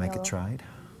between one or the other. Make a trade.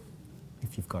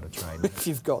 If you've got a trade. If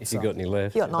you've got any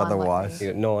left. You got 9 Otherwise. left.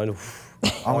 You got 9.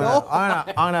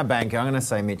 I'm gonna bank. I'm gonna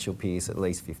say Mitchell Pearce at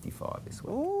least 55 this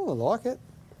week. Oh, I like it.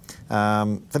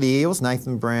 For the Eels,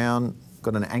 Nathan Brown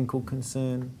got an ankle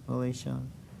concern, Alicia.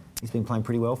 He's been playing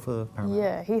pretty well for Parramatta.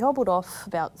 Yeah, he hobbled off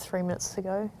about 3 minutes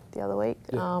ago the other week.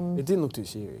 Yeah. It didn't look too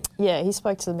serious. Yeah, he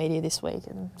spoke to the media this week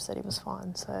and said he was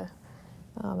fine. So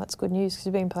that's good news because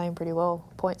he's been playing pretty well.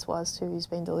 Points-wise too, he's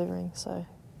been delivering. So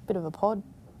bit of a pod.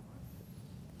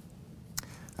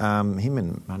 Him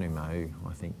and Manu Ma'u,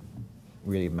 I think,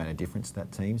 really have made a difference to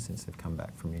that team since they've come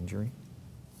back from injury.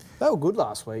 They were good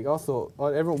last week. I thought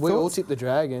we all tipped the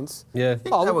Dragons. Yeah.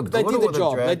 Oh, they were they good, did or the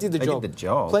job. They Did did the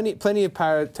job. Plenty of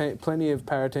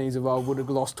para teams of old would have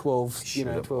lost 12. Should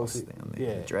have 12. lost down there.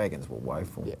 Yeah. The Dragons were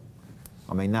woeful. Yeah.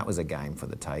 I mean, that was a game for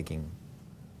the taking.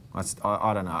 I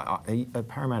don't know. Are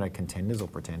Parramatta contenders or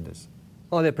pretenders?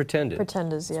 Oh, they're pretenders.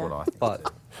 Pretenders, That's yeah. what I think.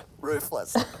 But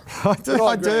Ruthless. I do.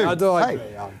 I do agree.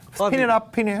 Pin our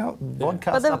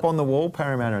podcast then- up on the wall,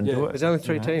 Parramatta, and do it. there's only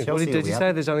 3 You know, teams. Chelsea Did will you be say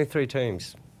happy. there's only 3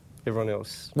 teams? Everyone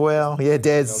else. Well, yeah,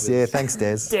 Des. Yeah, thanks,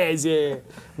 Des. Des, yeah.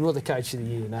 Not the coach of the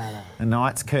year, no. The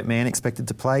Knights, Kurt Mann expected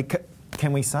to play.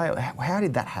 Can we say, how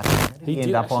did that happen? How did He he end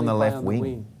did up on actually the play left on the wing?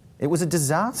 wing. It was a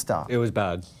disaster. It was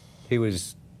bad. He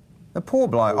was. The poor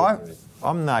bloke.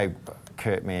 I'm no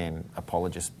Kurt Mann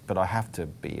apologist, but I have to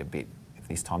be a bit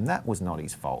this time. That was not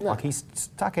his fault. No. Like, he's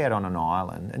stuck out on an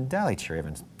island, and Daly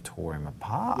Cherevins tore him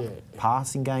apart. Yeah.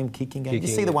 Passing game, kicking game. Did you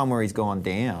Kicking, see the yeah. one where he's gone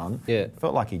down? Yeah.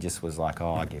 Felt like he just was like,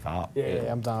 I give up. Yeah,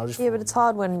 I'm done. Yeah, but it's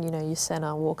hard when, your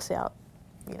centre walks out,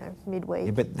 midweek.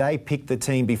 Yeah, but they picked the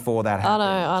team before that happened.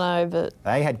 I know, but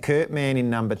They had Kurt Mann in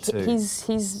number 2.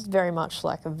 he's very much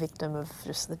like a victim of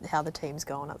just how the team's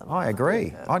going at the moment. I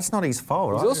agree. It's not his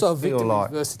fault. He's I also a just feel victim like,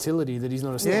 of versatility that he's not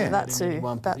a Yeah. standard That in too, any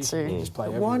one that position. too. He just play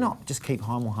why everywhere. not just keep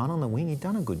Heimel Hunt on the wing? He'd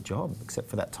done a good job, except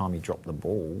for that time he dropped the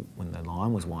ball when the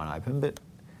line was wide open. But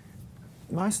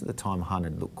most of the time, Hunt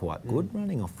had looked quite good,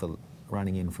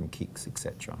 running in from kicks,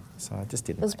 etc. So it just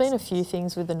didn't. There's make been a sense. few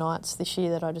things with the Knights this year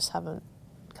that I just can't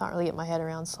really get my head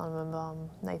around some of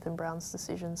Nathan Brown's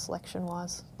decisions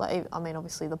selection-wise. Like, I mean,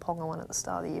 obviously the Ponga one at the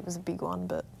start of the year was a big one,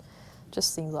 but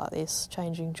just things like this,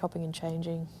 chopping and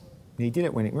changing. He did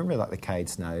it when remember like the Cade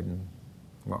Snowden,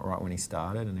 right when he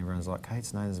started, and everyone's like, Cade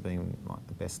Snowden's been like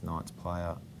the best Knights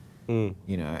player, and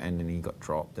then he got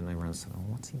dropped, and everyone's saying,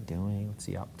 oh, what's he doing? What's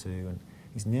he up to? And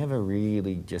he's never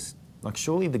really just like.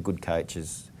 Surely the good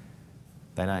coaches,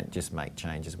 they don't just make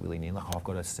changes willy-nilly. Like, I've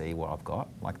got to see what I've got.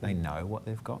 Like, they know what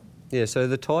they've got. Yeah, so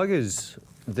the Tigers,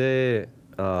 they're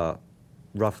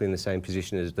roughly in the same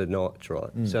position as the Knights, right?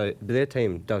 So their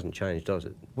team doesn't change, does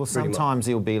it? Well, Pretty much. sometimes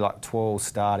he'll be like Twirl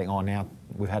starting. Oh, now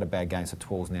we've had a bad game, so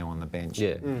Twirl's now on the bench.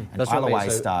 Yeah. And That's what I mean.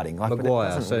 Holloway's So starting. Like, Maguire,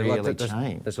 but it doesn't so really like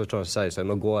change. that's what I'm trying to say. So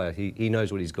Maguire, he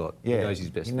knows what he's got. Yeah, He knows his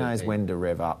best. he knows when to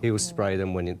rev up. He'll spray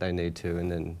them when they need to,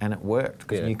 and then... And it worked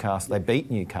because Yeah. Newcastle, they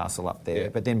beat Newcastle up there, Yeah.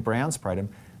 but then Brown sprayed him.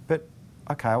 But,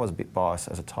 okay, I was a bit biased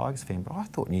as a Tigers fan, but I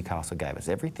thought Newcastle gave us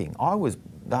everything.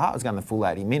 The Heart was going the full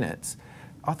 80 minutes.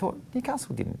 I thought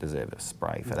Newcastle didn't deserve a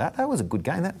spray for that. That was a good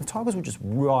game. The Tigers were just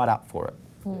right up for it.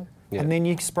 Yeah. And then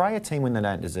you spray a team when they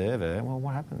don't deserve it, well,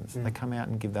 what happens? They come out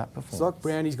and give that performance. It's like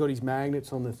Brownie's got his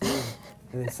magnets on the thing,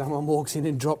 and then someone walks in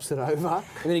and drops it over, and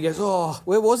then he goes, "Oh,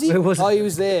 where was he? Where was oh, he? he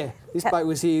was there. This bloke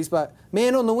was here. This bloke,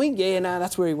 man on the wing. Yeah, no,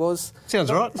 that's where he was.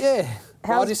 Sounds right. Yeah.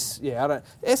 How's- I don't.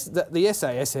 The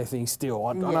SASF thing still.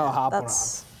 I know I harp on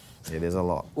it. Yeah, there's a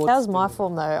lot. How's my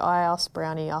form though? I asked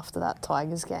Brownie after that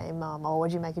Tigers game, what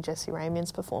do you make of Jesse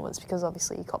Ramian's performance? Because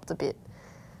obviously he copped a bit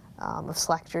of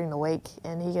slack during the week,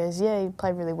 and he goes, "Yeah, he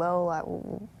played really well. Like,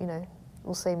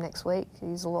 we'll see him next week.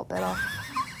 He's a lot better."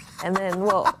 And then,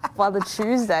 by the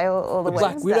Tuesday or the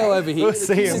Black Wednesday, Widow over here. We'll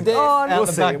see This him. is there. Oh, no. Out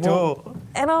the back door.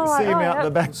 and I'm like, See him oh, out yeah.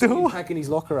 the back See him door. packing his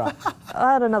locker up.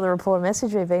 I had another reporter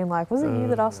message me being like, "Was it you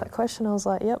that asked that question?" I was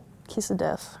like, "Yep, kiss of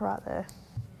death right there."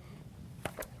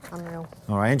 Unreal.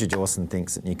 All right, Andrew Dawson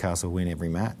thinks that Newcastle win every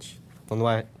match. On the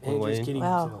way Andrew's in. kidding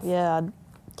Wow. himself. Yeah,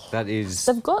 That is...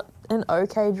 they've got an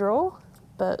okay draw,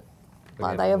 but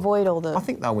like, they avoid all the. I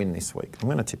think they'll win this week. I'm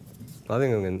going to tip. I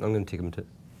think I'm going to tick them to...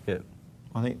 Yeah.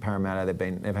 I think Parramatta,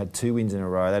 they've had 2 wins in a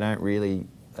row. They don't really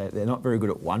they're not very good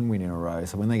at one win in a row.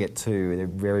 So when they get two, they're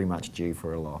very much due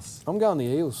for a loss. I'm going the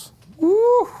Eels.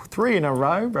 Woo! 3 in a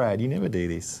row, Brad. You never do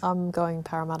this. I'm going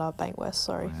Parramatta, Bankwest,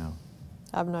 sorry. Wow.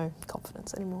 I have no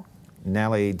confidence anymore.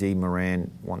 Nally D. Moran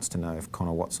wants to know if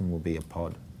Connor Watson will be a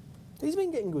pod. He's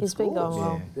been getting good He's been scores. going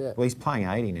well. Yeah. Well, he's playing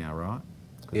 80 now, right?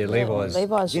 Yeah, Levi's.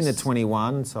 Levi's He's in the just-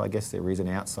 21, so I guess there is an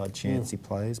outside chance he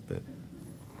plays, but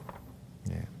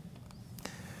yeah.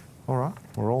 All right,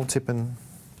 we're all tipping.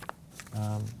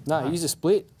 No, use a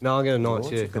split. No, I'm going Knights,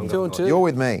 yeah. Two I'm 2 going and 2. You're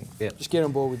with me. Yeah. Just get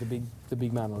on board with the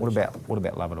big man. What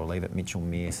about love it or leave it? Mitchell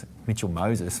Moses.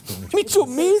 Mitchell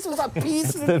Mears was like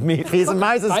Pearson? Pearson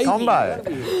Moses Baby. combo.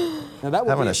 Now that would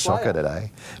Having be a shocker player.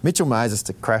 today. Mitchell Moses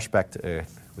to crash back to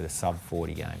earth with a sub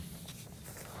 40 game.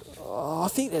 Oh, I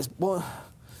think there's one.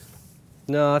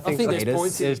 No, I I think, think there's meters.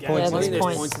 points in There's the points game. I in think it.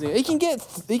 there's points in there.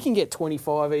 He can get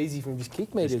 25 easy from just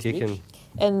kick meters. Just kicking. Mitch.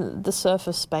 And the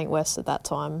surface Bankwest at that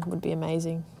time would be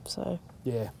amazing. So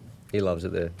Yeah. He loves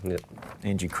it there. Yeah.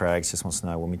 Andrew Craigs just wants to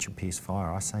know, will Mitchell Pearce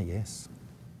fire? I say yes.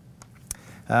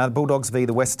 The Bulldogs v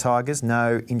the West Tigers.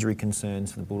 No injury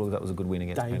concerns for the Bulldogs. That was a good win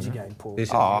against Danger Penrith. game, Paul. This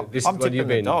is, Oh, this I'm is what tipping you've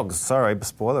the been. Dogs. Sorry,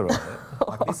 spoiler alert.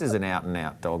 Like, this is an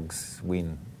out-and-out Dogs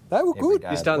win. They were every good. day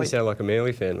You're of starting the to sound like a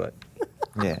Manly fan, mate.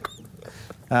 week.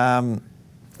 Yeah.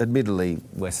 Admittedly,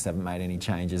 West haven't made any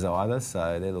changes either,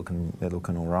 so they're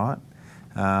looking all right.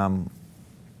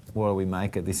 What do we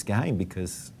make of this game?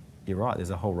 Because you're right, there's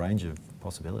a whole range of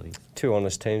possibilities. Two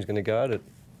honest teams going to go at it.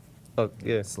 Oh,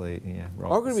 yeah.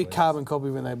 Right I'm going to be sleeves. carbon copy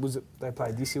when they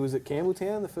played this year. Was it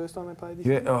Campbelltown the first time they played this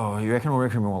You, year? you reckon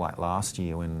more like last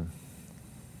year when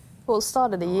well, at the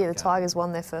start of the year, the okay. Tigers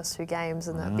won their first 2 games,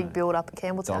 and that big build up at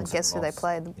Campbelltown. Dogs Guess had who they lost.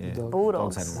 played? The Yeah.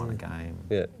 Bulldogs. Dogs hadn't won a game.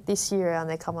 Yeah. This year around,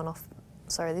 they're coming off.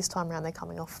 Sorry, this time around they're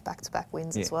coming off back-to-back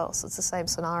wins as Yeah. well. So it's the same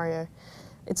scenario.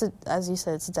 As you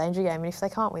said, it's a danger game, and if they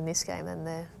can't win this game, then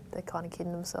they're kind of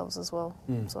kidding themselves as well.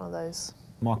 It's one of those.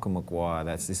 Michael Maguire,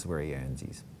 this is where he earns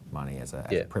his money as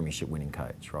a premiership winning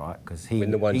coach, right? Because he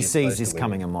Win the ones you're sees supposed this to win.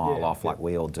 coming a mile Yeah. off like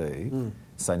we all do.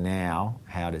 So now,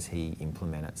 how does he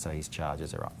implement it so his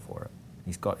charges are up for it?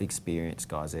 He's got experienced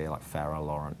guys there like Farah,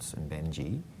 Lawrence and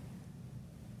Benji.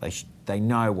 They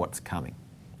know what's coming.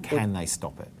 Can they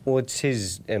stop it? Well, it's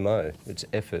his MO. It's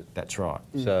effort. That's right.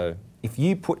 So, If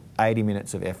you put 80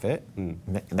 minutes of effort,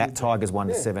 that Tigers 1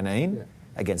 to 17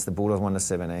 against the Bulldogs 1 to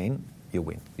 17, you'll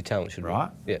win. your talent should Right.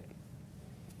 win. Yeah.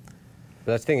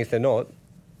 But that's the thing, if they're not,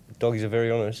 doggies are very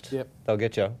honest. Yep. They'll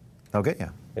get you. They'll get you.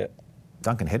 Yeah.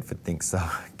 Duncan Hedford thinks they'll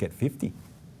get 50.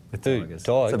 The Dude, Tigers.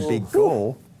 Tigers. It's a big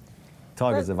call.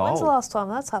 Tigers of When's the old. last time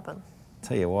that's happened?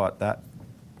 Tell you what,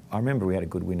 I remember we had a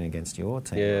good win against your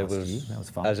team Yeah, it last was. year. That was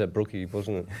fun. As at Brookie,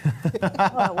 wasn't it?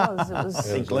 Oh, it was. It was. I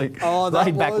think Luke, Oh, that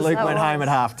laid back was- Luke that went home was.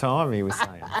 at half time, he was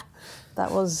saying.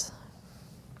 That was.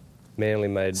 Manly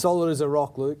made Solid as a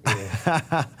rock, Luke.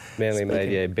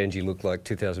 Benji look like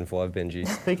 2005 Benji.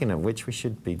 Speaking of which, we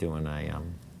should be doing a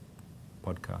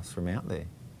podcast from out there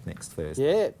next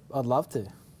Thursday. Yeah, I'd love to.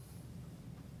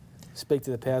 Speak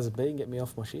to the powers that be and get me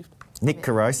off my shift. Nick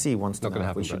Carosi wants to Not know gonna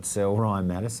if we happen, should but- sell Ryan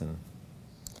Madison.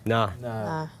 Nah,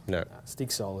 No, no.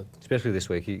 stick solid. Especially this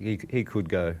week, he could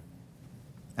go.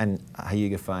 And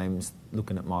Hyuga Fame's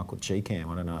looking at Michael Cheekham.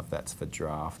 I don't know if that's for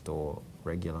draft or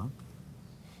regular.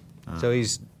 So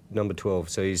he's number 12.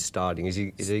 So he's starting. Is he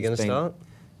going to He's been- start?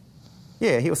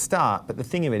 Yeah, he'll start, but the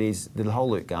thing of it is the whole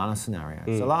Luke Garner scenario.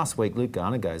 Mm. So last week Luke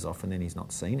Garner goes off and then he's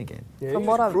not seen again. Yeah, From he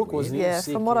what was I've crook, wasn't he? He was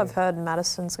sick, yeah. heard,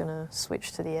 Madison's going to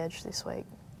switch to the edge this week.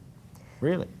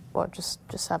 Really? What? Just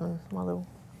having my little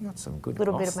You got some good bit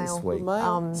of goss mail. this week. Good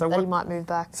mail. So that he what- might move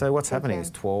back. So what's Check happening? in.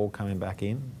 Is Twall coming back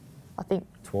in? I think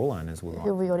Twall owners will who like.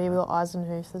 have we got here? We got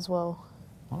Eisenhuth as well.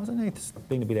 Why hasn't he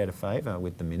been a bit out of favour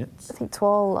with the minutes? I think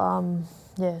 12.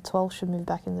 12 should move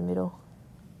back in the middle.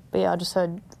 But yeah, I just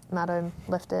heard Maddo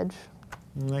left edge.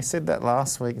 They said that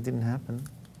last week. It didn't happen.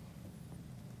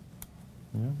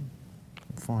 Yeah,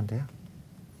 we'll find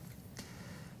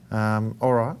out.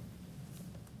 All right.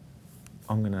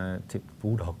 I'm going to tip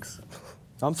Bulldogs.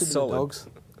 I'm tipping the Solid. Dogs.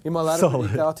 In my ladder,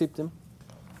 Solid. I tipped them.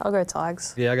 I'll go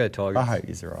Tigers. Yeah, I go Tigers. I hope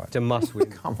he's right. It's a must win.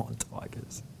 Come on,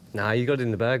 Tigers. Nah, you got it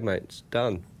in the bag, mate. It's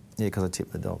done. Yeah, because I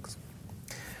tipped the Dogs.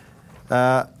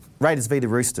 Raiders v the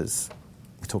Roosters.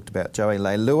 We talked about Joey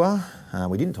Leilua.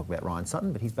 We didn't talk about Ryan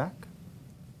Sutton, but he's back.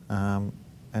 And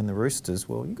the Roosters,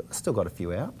 well, still got a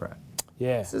few out, Brad.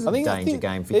 Yeah, This is a danger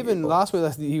game for you, even boys. last week, I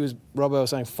think Robbo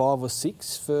was saying 5 or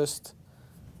 6 first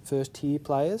tier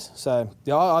players. So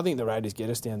yeah, I think the Raiders get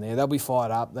us down there. They'll be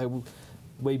fired up.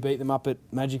 We beat them up at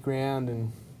Magic Round,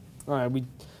 and we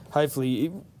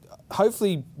hopefully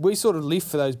we sort of live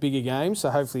for those bigger games. So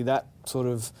hopefully that sort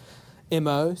of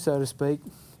MO, so to speak,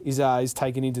 is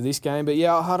taken into this game. But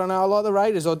yeah, I don't know. I like the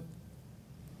Raiders.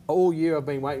 All year I've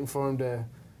been waiting for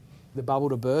the bubble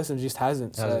to burst, and it just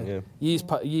hasn't.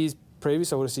 Years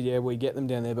previous, I would have said, yeah, we get them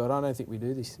down there, but I don't think we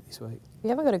do this week. You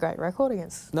haven't got a great record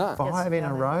against. No. 5 in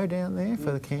a row down there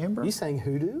for the Canberra. You're saying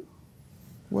hoodoo?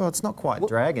 Well, it's not quite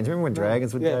Dragons. Remember when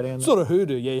Dragons would go down there? Sort of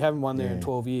hoodoo. Yeah, you haven't won there in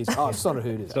 12 years. Oh, it's not a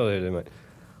hoodoo. It's not a hoodoo, mate.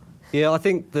 Yeah, I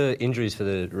think the injuries for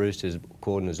the Roosters,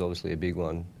 Corden is obviously a big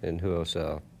one, and who else?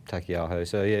 Takiaho.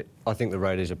 So yeah, I think the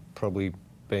Raiders have probably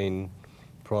been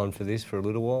primed for this for a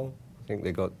little while. I think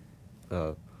they've got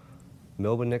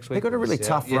Melbourne next week. They've got a really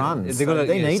tough run.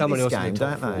 They need someone this else game,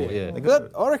 don't they? Yeah.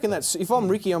 But I reckon that's, if I'm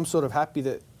Ricky, I'm sort of happy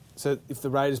that, so if the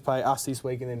Raiders play us this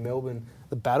week and then Melbourne,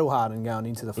 the battle hardened going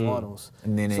into the finals.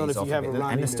 And then it's not he's if off you have a a bit.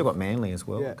 run. And they've still got Manly as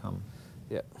well. Yeah. Come.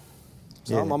 Yeah.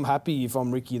 So Yeah. I'm happy if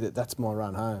I'm Ricky that's my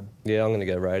run home. Yeah, I'm going to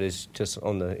go Raiders just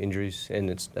on the injuries, and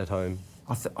it's at home.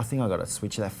 I think I've got to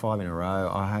switch that 5 in a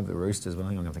row. I have the Roosters, but I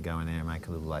think I'm going to have to go in there and make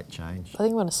a little late change. I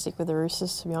think I'm going to stick with the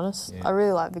Roosters, to be honest. Yeah. I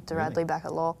really like Victor Really? Radley back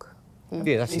at lock.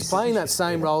 He's playing that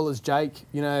same role as Jake,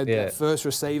 that first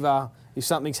receiver. If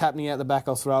something's happening out the back,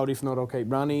 I'll throw it. If not, I'll keep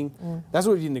running. That's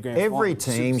what we did in the grand final. Every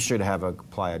team should have a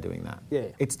player doing that. Yeah.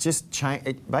 It's just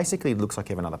it basically looks like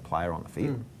you have another player on the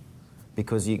field.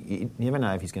 Because you never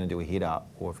know if he's going to do a hit up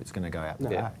or if it's going to go out the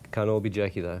back. Can't all be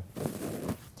Jakey though.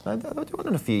 They were doing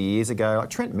it a few years ago. Like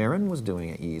Trent Merrin was doing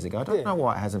it years ago. I don't know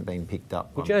why it hasn't been picked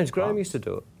up. Well, James Graham used to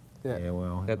do it. Yeah,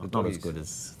 well, At the not as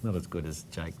Doggies. good as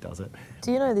Jake does it.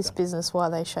 Do you know this business why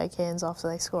they shake hands after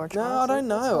they score a try? No, I don't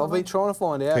know. I've been trying to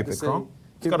find out. Cooper Cronk?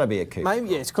 It's got to be a Cooper. Maybe,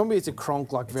 yeah, it's a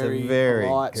Cronk, like a very, very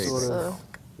light Cooper. sort of. So,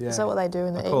 Yeah. is that what they do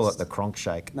in the I call East? it the Cronk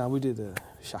shake. No, we do the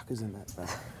shuckers in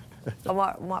that.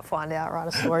 I might find out, write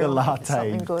a story The on latte.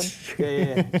 something good.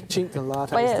 Yeah. Chink and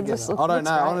latte. But yeah, it just looks I don't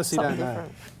know. great, Honestly, something don't know.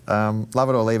 different. Love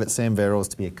it or leave it, Sam Verrills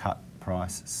to be a cut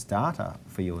price starter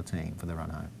for your team for the run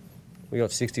home. We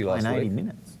got 60 last In 80 week.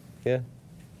 minutes. Yeah.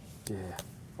 Yeah.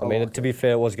 I mean, to be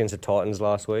fair, it was against the Titans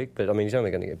last week, but I mean, he's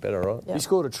only going to get better, right? Yeah. He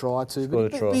scored a try too.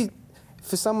 Scored a try.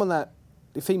 For someone that,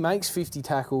 if he makes 50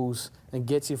 tackles and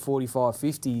gets you 45,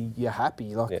 50, you're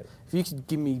happy. Like, if you could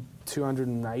give me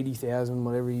 280,000,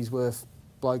 whatever he's worth,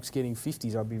 blokes getting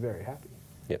 50s, I'd be very happy.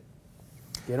 Yep.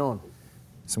 Get on.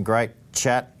 Some great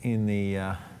chat in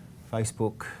the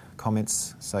Facebook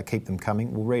comments, so keep them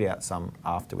coming. We'll read out some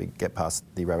after we get past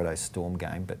the Rabbitohs Storm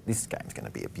game, but this game's going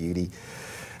to be a beauty.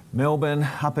 Melbourne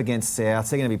up against South.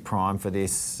 They're going to be primed for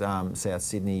this. South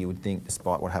Sydney, you would think,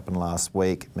 despite what happened last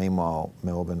week. Meanwhile,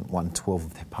 Melbourne won 12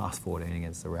 of their past 14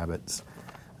 against the Rabbits.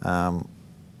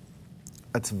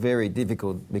 It's very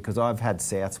difficult because I've had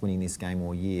Souths winning this game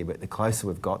all year, but the closer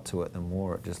we've got to it, the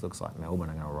more it just looks like Melbourne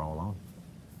are going to roll on.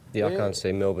 Yeah, I can't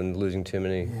see Melbourne losing too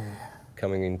many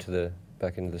coming into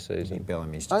back into the season.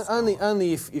 Bellamy's just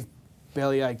Only if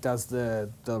Bellyache does the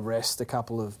rest, a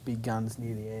couple of big guns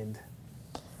near the end.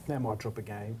 They might drop a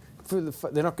game.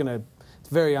 They're not going to. It's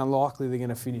very unlikely they're going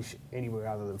to finish anywhere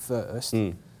other than first.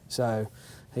 So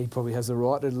he probably has the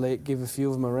right to give a few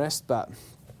of them a rest. But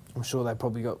I'm sure they've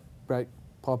probably got great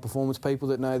high performance people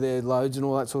that know their loads and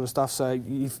all that sort of stuff. So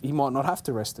he might not have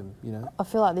to rest them. I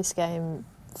feel like this game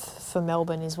for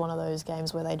Melbourne is one of those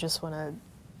games where they just want to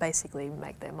basically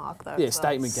make their mark, though. Yeah,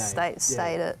 statement game.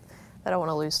 State it. They don't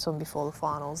want to lose to them before the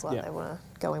finals. They want to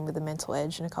go in with a mental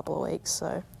edge in a couple of weeks.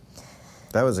 So.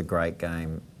 That was a great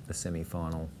game, the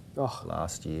semi-final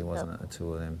last year, wasn't it? The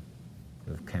two of them,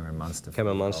 with Cameron Munster.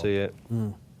 Cameron Munster, yeah.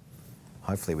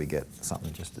 Hopefully we get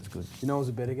something just as good. You know it was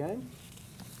a better game?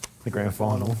 The grand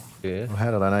final. Yeah. Well,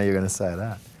 how did I know you were going to say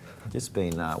that? Just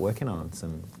been working on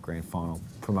some grand final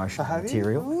promotional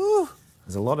material.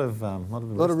 There's a lot of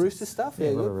Rooster stuff.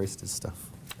 Yeah, a lot of Rooster stuff.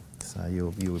 So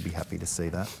you would be happy to see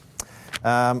that.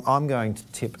 I'm going to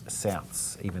tip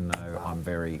Souths, even though I'm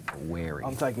very wary.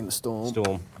 I'm taking the Storm.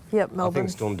 Storm. Yep, I Melbourne. think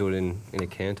Storm do it in a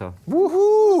canter.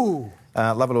 Woohoo!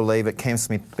 Love it or leave it. Cam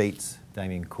Smith beats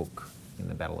Damien Cook in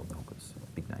the Battle of the Hookers.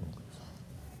 Big name.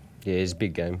 Yeah, it's a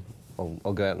big game.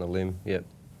 I'll go out on a limb. Yep.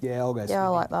 Yeah, I'll go. Yeah, I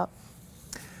like that.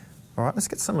 All right, let's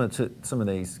get some of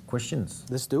these questions.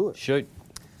 Let's do it. Shoot.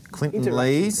 Clinton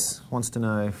Lees wants to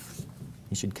know if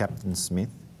he should captain Smith.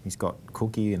 He's got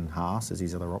Cookie and Haas as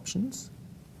his other options.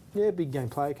 Yeah, big game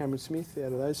player, Cameron Smith,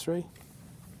 out of those three.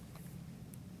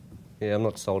 Yeah, I'm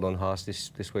not sold on Haas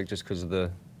this week just because of the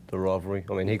rivalry.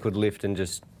 I mean, he could lift and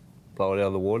just blow it out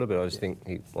of the water, but I just think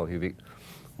he'll be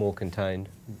more contained.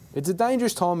 It's a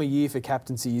dangerous time of year for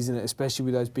captaincy, isn't it? Especially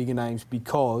with those bigger names,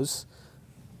 because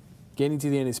getting to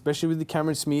the end, especially with the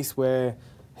Cameron Smith, where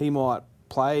he might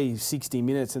play 60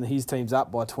 minutes and his team's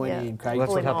up by 20 and Craig. Well, that's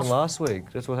what Pulling happened off. last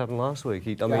week.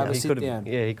 He have a sit could have. down.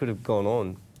 Yeah, he could have gone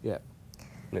on. Yeah.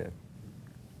 Yeah.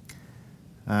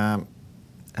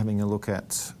 Having a look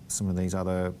at some of these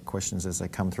other questions as they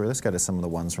come through. Let's go to some of the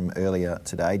ones from earlier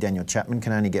today. Daniel Chapman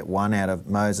can only get one out of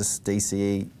Moses,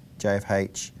 DCE,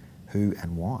 JFH. Who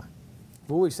and why?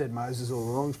 I've always said Moses all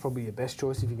along. He's probably your best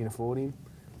choice if you can afford him.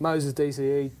 Moses,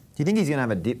 DCE. Do you think he's going to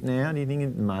have a dip now? Do you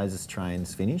think Moses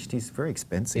train's finished? He's very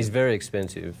expensive. He's very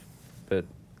expensive, but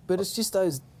it's just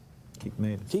those kick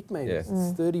meters. kick meters. Yeah.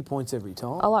 It's 30 points every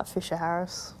time. I like Fisher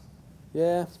Harris.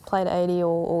 Yeah. Played 80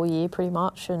 all year pretty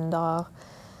much, and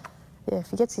if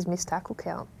he gets his missed tackle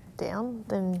count down,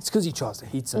 then It's because he tries to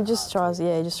hit so he just hard, tries,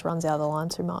 he just runs out of the line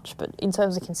too much. But in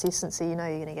terms of consistency, you know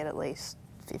you're going to get at least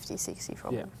 50, 60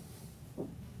 from Yeah. him.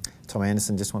 Tom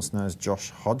Anderson just wants to know, is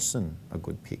Josh Hodgson a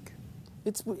good pick?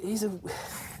 He's a...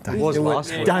 Don't was do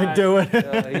last it. week. Don't do it. he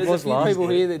There's was a few last people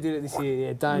week. here that did it this year.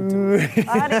 Yeah, don't do it.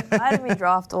 I had him in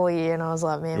draft all year, and I was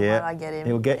like, man, why did I get him?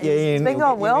 He'll get you He's in. been He'll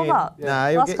going get well, you in. but No,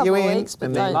 he'll last get couple you of in. weeks, but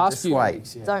and then don't- Last just few wait.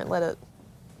 weeks, yeah. don't let it.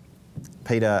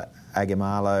 Peter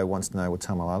Agamalo wants to know, will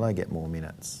Tamalolo get more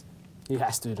minutes? He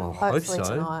has to do I it. hope Hopefully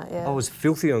so. tonight, yeah. I was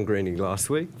filthy on Greeny last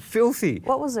week. Filthy.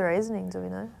 What was the reasoning? Do we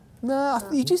know? No,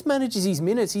 he just manages his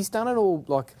minutes. He's done it all,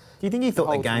 like... Do you think he thought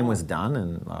the whole game time. was done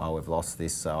and, we've lost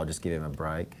this, so I'll just give him a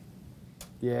break?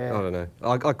 Yeah. I don't know.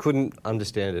 I couldn't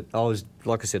understand it. I was,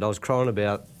 like I said, I was crying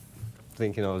about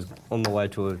thinking I was on the way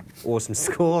to an awesome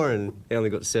score, and he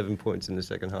only got 7 points in the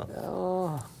second half.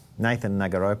 Nathan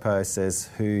Nagaropo says,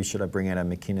 who should I bring out of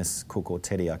McInnes, Cook or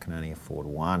Teddy? I can only afford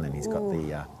one. And he's got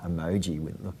the emoji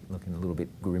with looking a little bit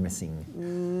grimacing.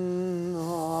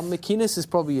 McInnes is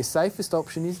probably your safest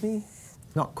option, isn't he?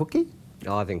 Not Cookie?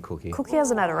 Oh, I think Cookie. Cookie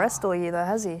hasn't had a rest all year, though,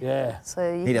 has he? Yeah.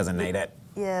 So He doesn't need it.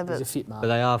 Yeah, He's a but fit man. But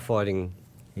they are fighting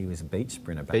He was a beach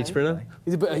sprinter. back beach in the sprinter day.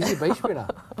 He's a beach sprinter.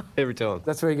 every time.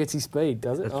 That's where he gets his speed,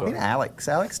 does it? That's Oh. right. And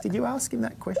Alex, did you ask him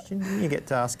that question? Didn't you get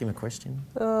to ask him a question?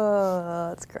 oh,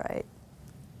 that's great.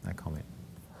 No comment.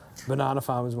 Banana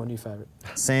Farmer's my new favourite.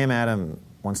 Sam Adam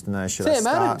wants to know, should Sam I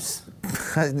start...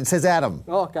 Adams. It says Adam.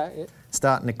 Oh, okay. Yeah.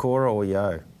 Start Nikora or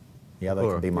Yo? The other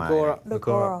Nikora. can be my... Nikora.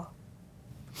 Nikora.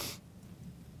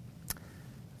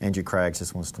 Andrew Craig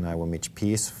just wants to know, will Mitch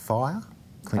Pearce fire?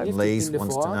 Clinton If Lees he's in the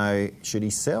wants to fire. know, should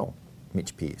he sell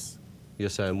Mitch Pearce? You're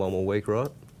saying one more week, right?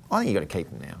 I think you got to keep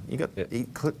him now. You got Yeah.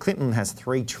 Clinton has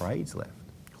 3 trades left.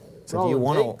 So Roll do you him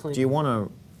want deep, to? Do Clinton. you want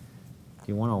to?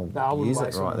 Do you want No, I to wouldn't use it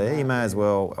waste right one on there? that, You may as yeah.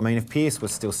 well. I mean, if Pearce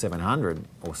was still 700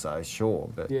 or so, sure,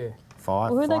 but Yeah. Well,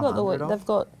 who they got 500 off?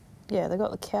 they've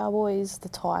got the Cowboys, the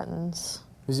Titans.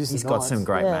 Is this He's the got Knights? some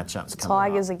great Yeah. matchups The coming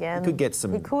Tigers up. again. He could get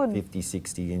some He could. 50,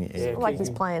 60 in Yeah, Like keep he's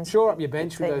him. playing. Shore up your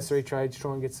bench with big those 3 trades.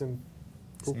 Try and get some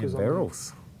Yeah, hookers on.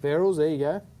 barrels. Barrels, there you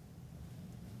go.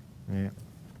 Yeah,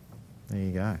 there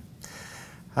you go.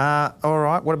 All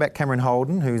right, what about Cameron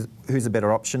Holden? Who's a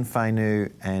better option,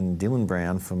 Fainu and Dylan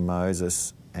Brown for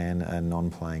Moses and a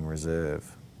non-playing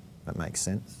reserve? That makes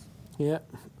sense. Yeah.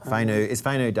 Is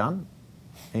Fainu done?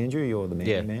 Andrew, you're the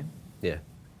Yeah. man. Yeah.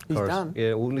 He's done?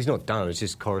 Yeah, well, he's not done. It's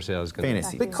just Coruscant's going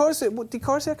Fantasy. But did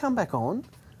Coruscant come back on?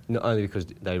 No, only because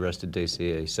they rested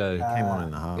DCE. So Came on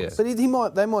in the halves. yeah.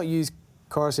 But they might use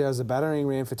Coruscant as a battering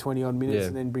ram for 20 odd minutes Yeah.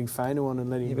 and then bring Fainu on and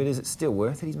let him. Yeah, but is it still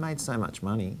worth it? He's made so much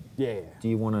money. Yeah. Do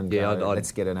you want to Yeah, go, I'd-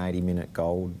 let's get an 80-minute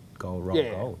gold roll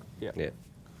Yeah. gold? Yeah. yeah.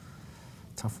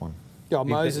 Tough one. Yeah,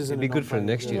 Moses It'd and be a good for non-playing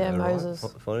next reserve. year, Yeah, though, Moses.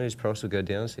 right? Finally, his price will go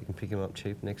down, so you can pick him up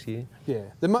cheap next year. Yeah,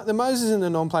 the Moses and the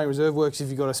non-playing reserve works if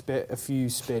you've got a few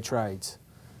spare trades.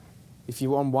 If you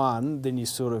want one, then you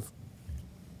sort of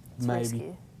It's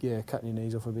risky. cutting your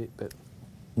knees off a bit. But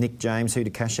Nick James, who to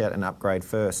cash out and upgrade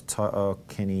first? To'o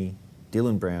Kenny,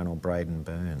 Dylan Brown or Braden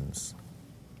Burns?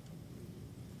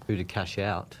 Who to cash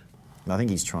out? And I think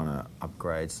he's trying to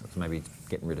upgrade, so maybe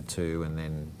getting rid of 2 and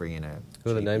then bring in a...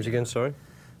 Who are the cheap- names again, sorry?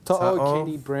 To'o, To'o,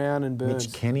 Kenny, Brown, and Burns.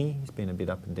 Mitch Kenny, he's been a bit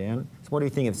up and down. So what do you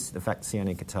think of the fact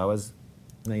Sione Katoa's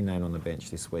been named on the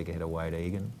bench this week ahead of Wade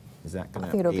Egan? Is that going I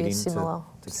to think it'll be a into similar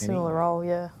Kenny? similar role,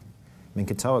 yeah. I mean,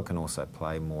 Katoa can also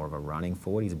play more of a running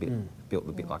forward. He's built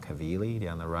a bit like Havili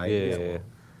down the road. Yeah.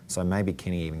 So maybe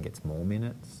Kenny even gets more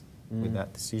minutes Mm. with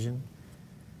that decision.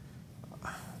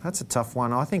 That's a tough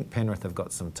one. I think Penrith have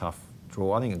got some tough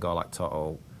draw. I think a guy like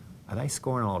To'o, are they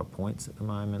scoring a lot of points at the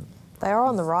moment? They are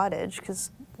on the right edge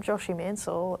because Joshy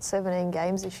Mansell, 17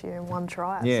 games this year and 1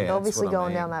 try. Yeah, so they're that's obviously what I going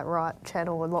mean. down that right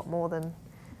channel a lot more than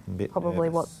A bit probably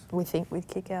nervous. what we think with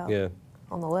kick out Yeah.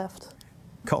 on the left.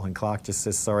 Colin Clark just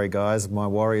says, sorry guys, my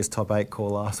Warriors top 8 call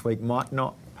last week might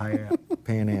not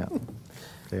pan out.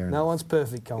 Fair No enough. one's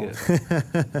perfect, Colin.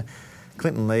 Yeah.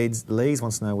 Clinton Lees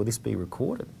wants to know, will this be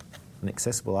recorded and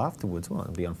accessible afterwards? Well,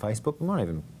 it'll be on Facebook.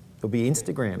 There'll be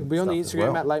Instagram. It'll be on the stuff as Instagram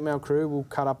well. at Late Mail Crew. We'll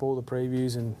cut up all the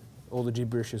previews and all the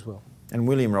gibberish as well. And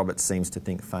William Roberts seems to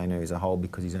think Fainu is a hold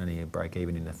because he's only a break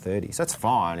even in the 30s. That's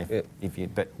fine,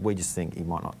 but we just think he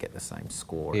might not get the same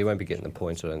score. He won't be getting the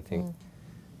points, I don't think.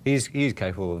 He's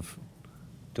capable of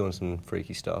doing some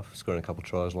freaky stuff, scoring a couple of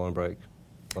tries, line break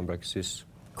assists.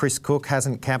 Chris Cook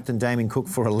hasn't captained Damien Cook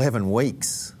for 11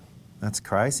 weeks. That's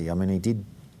crazy. I mean, he did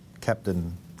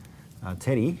captain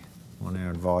Teddy on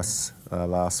our advice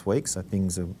last week, so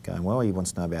things are going well. He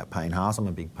wants to know about Payne Haas. I'm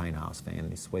a big Payne Haas fan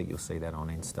this week. You'll see that on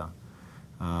Insta.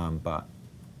 But,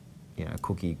 you know,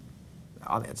 Cookie,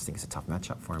 I just think it's a tough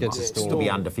matchup for him. It's to be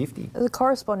under 50. The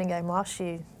corresponding game last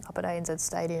year up at ANZ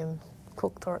Stadium,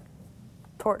 Cook tore it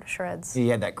to shreds. He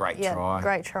had that great try.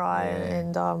 Great try,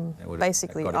 and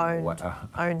basically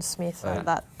owned Smith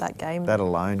that game. That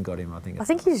alone got him, I think. I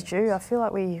think he's due. I feel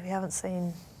like we haven't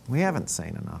seen... We haven't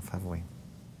seen enough, have we?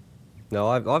 No,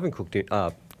 I haven't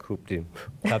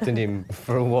captained him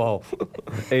for a while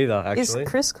either, actually. Is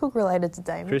Chris Cook related to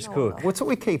Damien? Chris Cook. What's what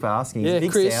we keep asking? Yeah, He's a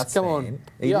big Chris, Souths come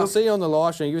fan. on. I'll see you on the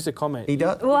live stream. Give us a comment. He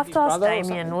does. We'll have to ask brother or Damien.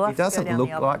 something? We'll have He to go doesn't down look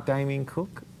the other. like Damien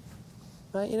Cook,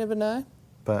 Mate, you never know.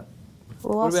 but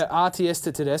We'll What ask- about RTS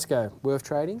to Tedesco? Worth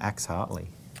trading? Axe Hartley.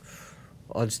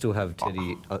 I'd still have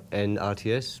Teddy and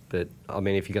RTS, but I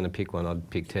mean, if you're going to pick one, I'd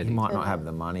pick Teddy. He might not have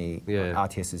the money. Yeah.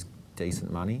 RTS is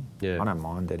decent money. Yeah. I don't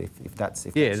mind it if that's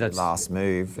Yeah, the that's- last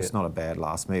move. It's not a bad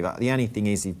last move. The only thing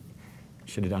is he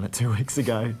should have done it 2 weeks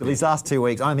ago. But these last 2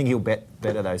 weeks, I don't think he'll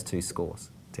better those two scores,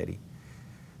 Teddy.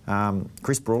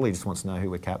 Chris Brawley just wants to know who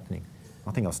we're captaining.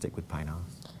 I think I'll stick with Payne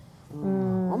Haas.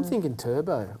 I'm thinking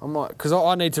Turbo. I might, because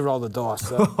I need to roll the dice.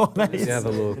 So. Have a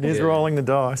look. It is yeah. rolling the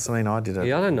dice. I mean, I did it.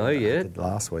 Yeah, I don't know I yet. did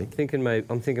last week.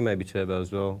 I'm thinking maybe Turbo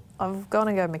as well. I'm going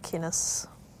to go McInnes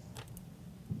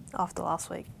after last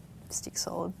week. Stick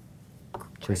solid.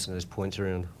 Chasing those points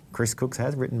around. Chris Cooks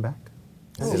has written back.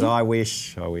 He says, I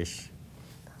wish.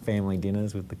 Family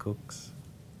dinners with the Cooks.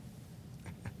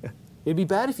 It'd be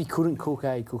bad if he couldn't cook,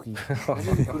 Cookie? Imagine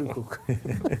if he couldn't cook.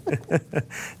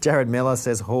 Jared Miller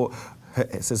says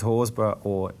Horsburgh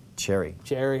or Cherry.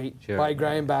 Cherry. Play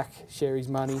Graham back. Sherry's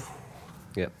money.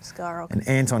 Yep. Skyrocket. And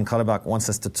Anton Clutterbuck wants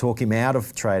us to talk him out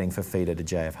of trading for Feeder to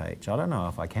JFH. I don't know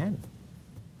if I can.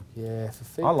 Yeah, for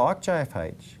feet. I like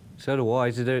JFH. So do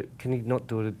I. Can you not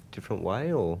do it a different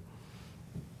way, or?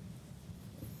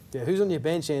 Yeah, who's on your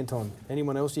bench, Anton?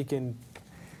 Anyone else you can...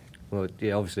 Well,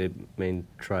 yeah, obviously, I mean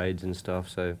trades and stuff.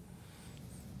 So.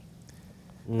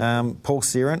 Paul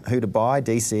Sirent, who to buy,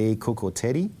 DCE, Cook or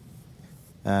Teddy.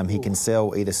 He can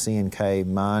sell either CNK,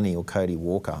 Marnie or Cody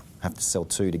Walker. Have to sell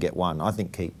two to get one. I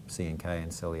think keep CNK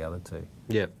and sell the other two.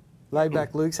 Yep. Laid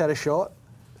back Luke's had a shot.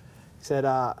 Said,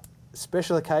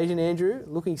 special occasion, Andrew.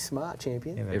 Looking smart,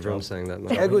 champion. Yeah, Everyone's saying that,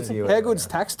 mate. How good's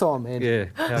tax time, Andrew?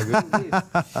 Yeah. How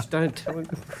good? Just don't tell me.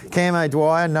 Camo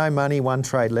Dwyer, no money, one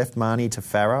trade left. Marnie to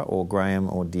Farah or Graham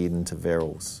or Dearden to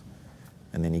Verrills.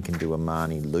 And then he can do a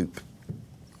Marnie loop.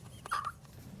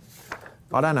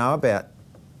 I don't know about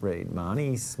Reed Marnie.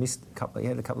 He's missed a couple. He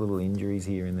had a couple of little injuries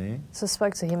here and there. So I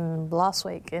spoke to him last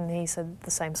week and he said the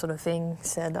same sort of thing. He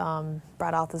said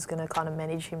Brad Arthur's going to kind of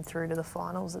manage him through to the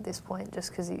finals at this point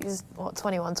just because he's,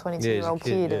 21, 22-year-old kid,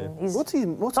 kid. yeah. And he's What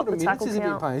sort top of the minutes tackle has he been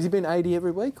count. playing? Has he been 80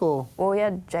 every week or...? Well, he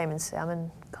had Jamin Salmon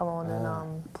come on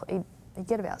and he'd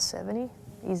get about 70.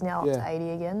 He's now up to 80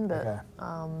 again, but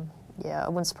yeah, it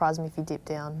wouldn't surprise me if he dipped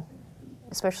down,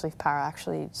 especially if Para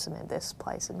actually cement this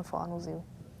place in the finals.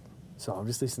 So I'm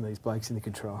just listening to these blokes in the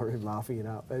control room laughing it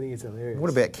up. I think it's hilarious. What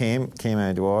about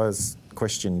Camo Dwyer's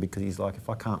question? Because he's like, if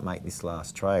I can't make this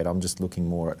last trade, I'm just looking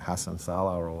more at Hassan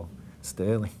Salah or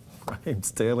Sterling. Raheem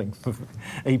Sterling for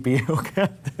EPL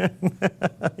captain.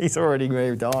 He's already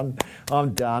moved on.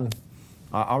 I'm done.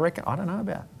 I reckon, I don't know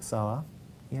about Salah.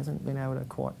 He hasn't been able to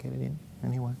quite get it in.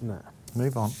 Anyway, No.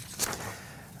 move on.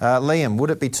 Liam,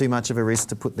 would it be too much of a risk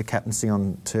to put the captaincy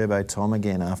on Turbo Tom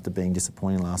again after being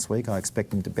disappointing last week? I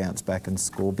expect him to bounce back and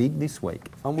score big this week.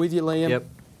 I'm with you, Liam. Yep.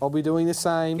 I'll be doing the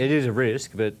same. It is a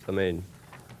risk, but I mean,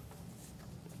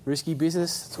 Risky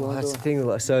business. That's what I'm that's the doing. thing.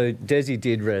 Like, so Desi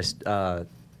did rest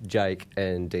Jake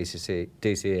and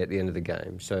DCE at the end of the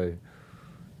game. So,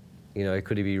 you know,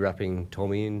 could he be wrapping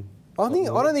Tommy in? I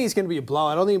don't think it's going to be a blow.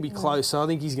 I don't think it'll be close, so I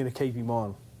think he's going to keep him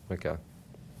on. Okay.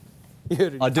 You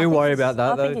heard it. I do worry about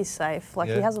that, I though. think he's safe. Like,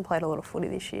 he Yeah. hasn't played a lot of footy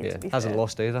this year, Yeah, to be hasn't fair.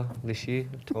 lost either this year,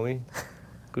 Tommy.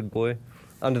 Good boy.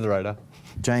 Under the radar.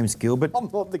 James Gilbert I'm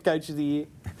not the coach of the year.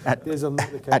 at, I'm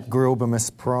not the coach. at Grilbermus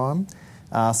Prime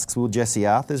asks, will Jesse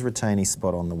Arthurs retain his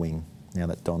spot on the wing now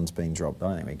that Don's been dropped? I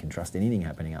don't think we can trust anything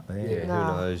happening up there. Yeah,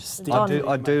 Nah. who knows? Don-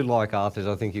 I do like Arthurs.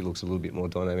 I think he looks a little bit more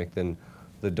dynamic than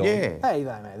the Don. Yeah. Hey,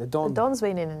 though, mate. The Don. Don's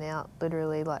been in and out,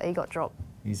 literally. Like, he got dropped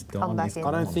He's Come Don. back He's in.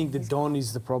 I don't Don. think the Don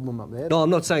is the problem up there. No, I'm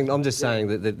not saying. I'm just saying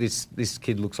that this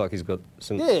kid looks like he's got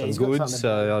some, Yeah, some he's got goods. something.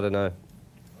 So I don't know.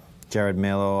 Jared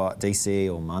Miller,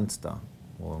 DCE or Munster.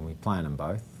 Well, we're playing them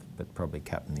both, but probably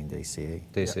captaining DCE.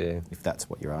 DCE. If that's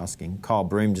what you're asking. Kyle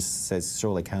Broom just says,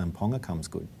 surely Callum Ponga comes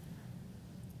good.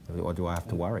 Or do I have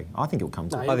to worry? I think he'll come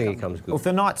good. I think he comes good. Well, if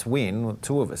the Knights win, well,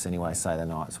 two of us anyway say the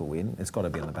Knights will win, it's got to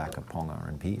be on the back of Ponga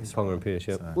and Pearce. Ponga and Pearce,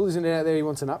 yep. So- Well, isn't it out there he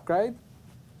wants an upgrade?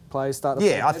 Players start to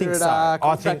Yeah, play I think better so. at I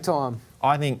contract think- time.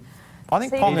 I think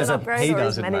See, Ponga's an a... upgrade he or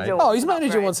his doesn't, manager mate. wants Oh, his an manager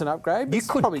upgrade. wants an upgrade. You It's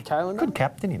could probably Kalen. could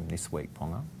captain him this week,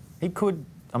 Ponga. He could...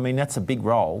 I mean, that's a big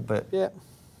role, but Yeah.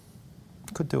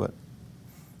 could do it.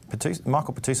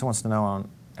 Michael Patusa wants to know on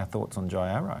our thoughts on Jai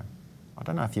Arrow. I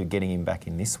don't know if you're getting him back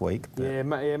in this week, but Yeah,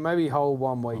 maybe hold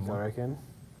 1 week, I reckon.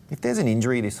 if there's an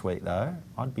injury this week, though,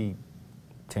 I'd be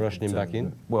tempted Rushing him to- back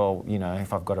in? Well, you know,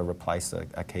 if I've got to replace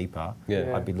a keeper,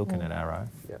 Yeah. I'd be looking at Arrow.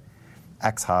 Yeah.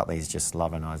 Axe Hartley's just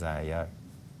loving Isaiah Yeo.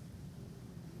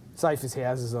 Safe as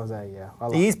houses, Isaiah. Yeah. I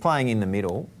like He is playing in the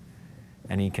middle,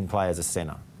 and he can play as a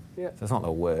centre. Yeah. So it's not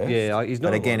the worst. Yeah, he's not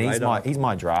But on again, my radar. he's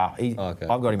my draft. Okay.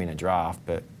 I've got him in a draft,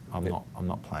 but I'm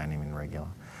not playing him in regular.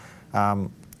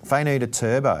 Feyenoord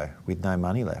Turbo with no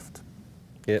money left.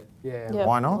 Yep. Yeah. Yeah.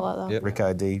 Why not? I like that. Yep.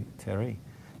 Rico D. Terry.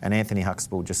 And Anthony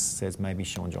Huxtable just says maybe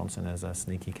Sean Johnson as a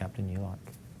sneaky captain you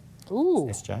like. Ooh.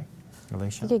 SJ, I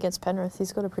Alicia. think against Penrith,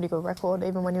 he's got a pretty good record,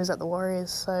 even when he was at the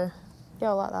Warriors. So, yeah,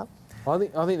 I like that. I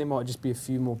think there might just be a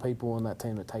few more people on that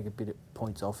team that take a bit of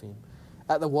points off him.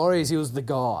 At the Warriors, he was the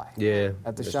guy. Yeah.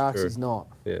 At the that's Sharks, true. he's not.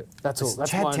 Yeah. That's all.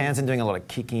 That's Chad one. Townsend doing a lot of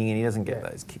kicking and he doesn't get Yeah.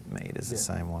 those kick meters Yeah. the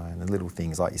same way. And the little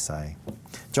things, like you say.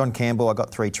 John Campbell, I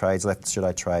got 3 trades left. Should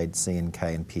I trade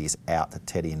CNK and Pearce out to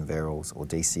Teddy and Verrills or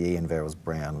DCE and Verrills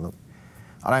Brown? Look,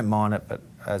 I don't mind it, but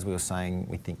as we were saying,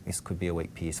 we think this could be a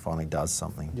week Pearce finally does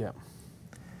something. Yeah.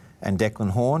 And Declan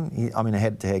Horn, I'm in a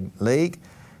head-to-head league,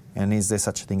 and is there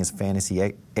such a thing as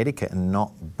fantasy etiquette and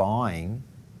not buying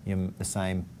the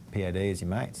same PAD as your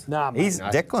mates? Nah, mate, he's no.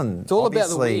 Declan. It's all about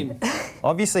the obviously- win.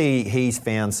 Obviously, he's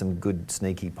found some good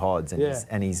sneaky pods, and,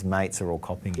 Yeah. his mates are all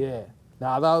copying it. Yeah.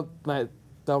 Nah,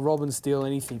 they'll rob and steal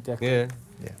anything, Declan. Yeah.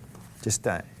 Yeah. Just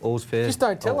don't. All's fair. Just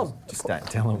don't tell them. Just don't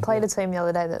tell them. Played a team the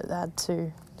other day that had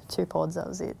two pods. That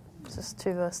was it. Just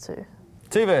 2 versus 2.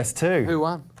 2 versus 2. Who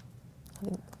won?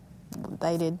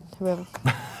 They did. Whoever.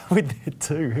 We did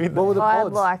 2. What were the I had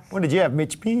pods? like What did you have,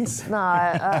 Mitch Pearce? no.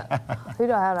 Who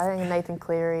did I have? I think Nathan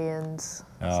Cleary and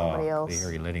somebody else.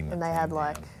 Cleary leading that and they team had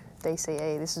like down.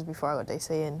 DCE. This is before I got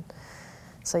DCE in.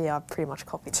 So yeah, I pretty much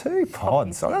copied. 2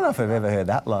 pods. I don't know if I've ever heard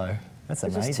that low. That's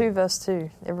It's amazing. just 2 versus 2.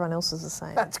 Everyone else is the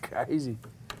same. That's crazy.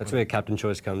 That's where captain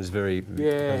choice comes very,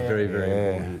 Yeah. very, very Yeah.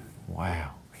 important.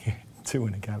 Wow. 2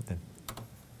 and a captain.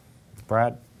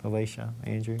 Brad, Alicia,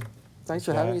 Andrew. Thanks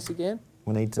for Okay. having us again.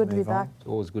 We need to Good to be move on. back. It's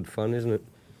always good fun, isn't it?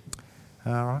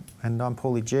 All right. And I'm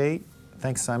Paulie G.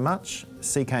 Thanks so much.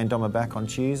 CK and Dom are back on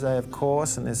Tuesday, of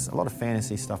course, and there's a lot of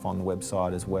fantasy stuff on the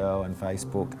website as well and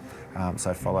Facebook.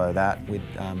 So follow that with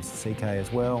CK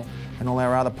as well, and all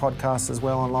our other podcasts as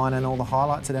well online, and all the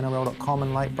highlights at NRL.com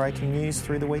and late breaking news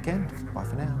through the weekend. Bye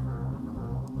for now.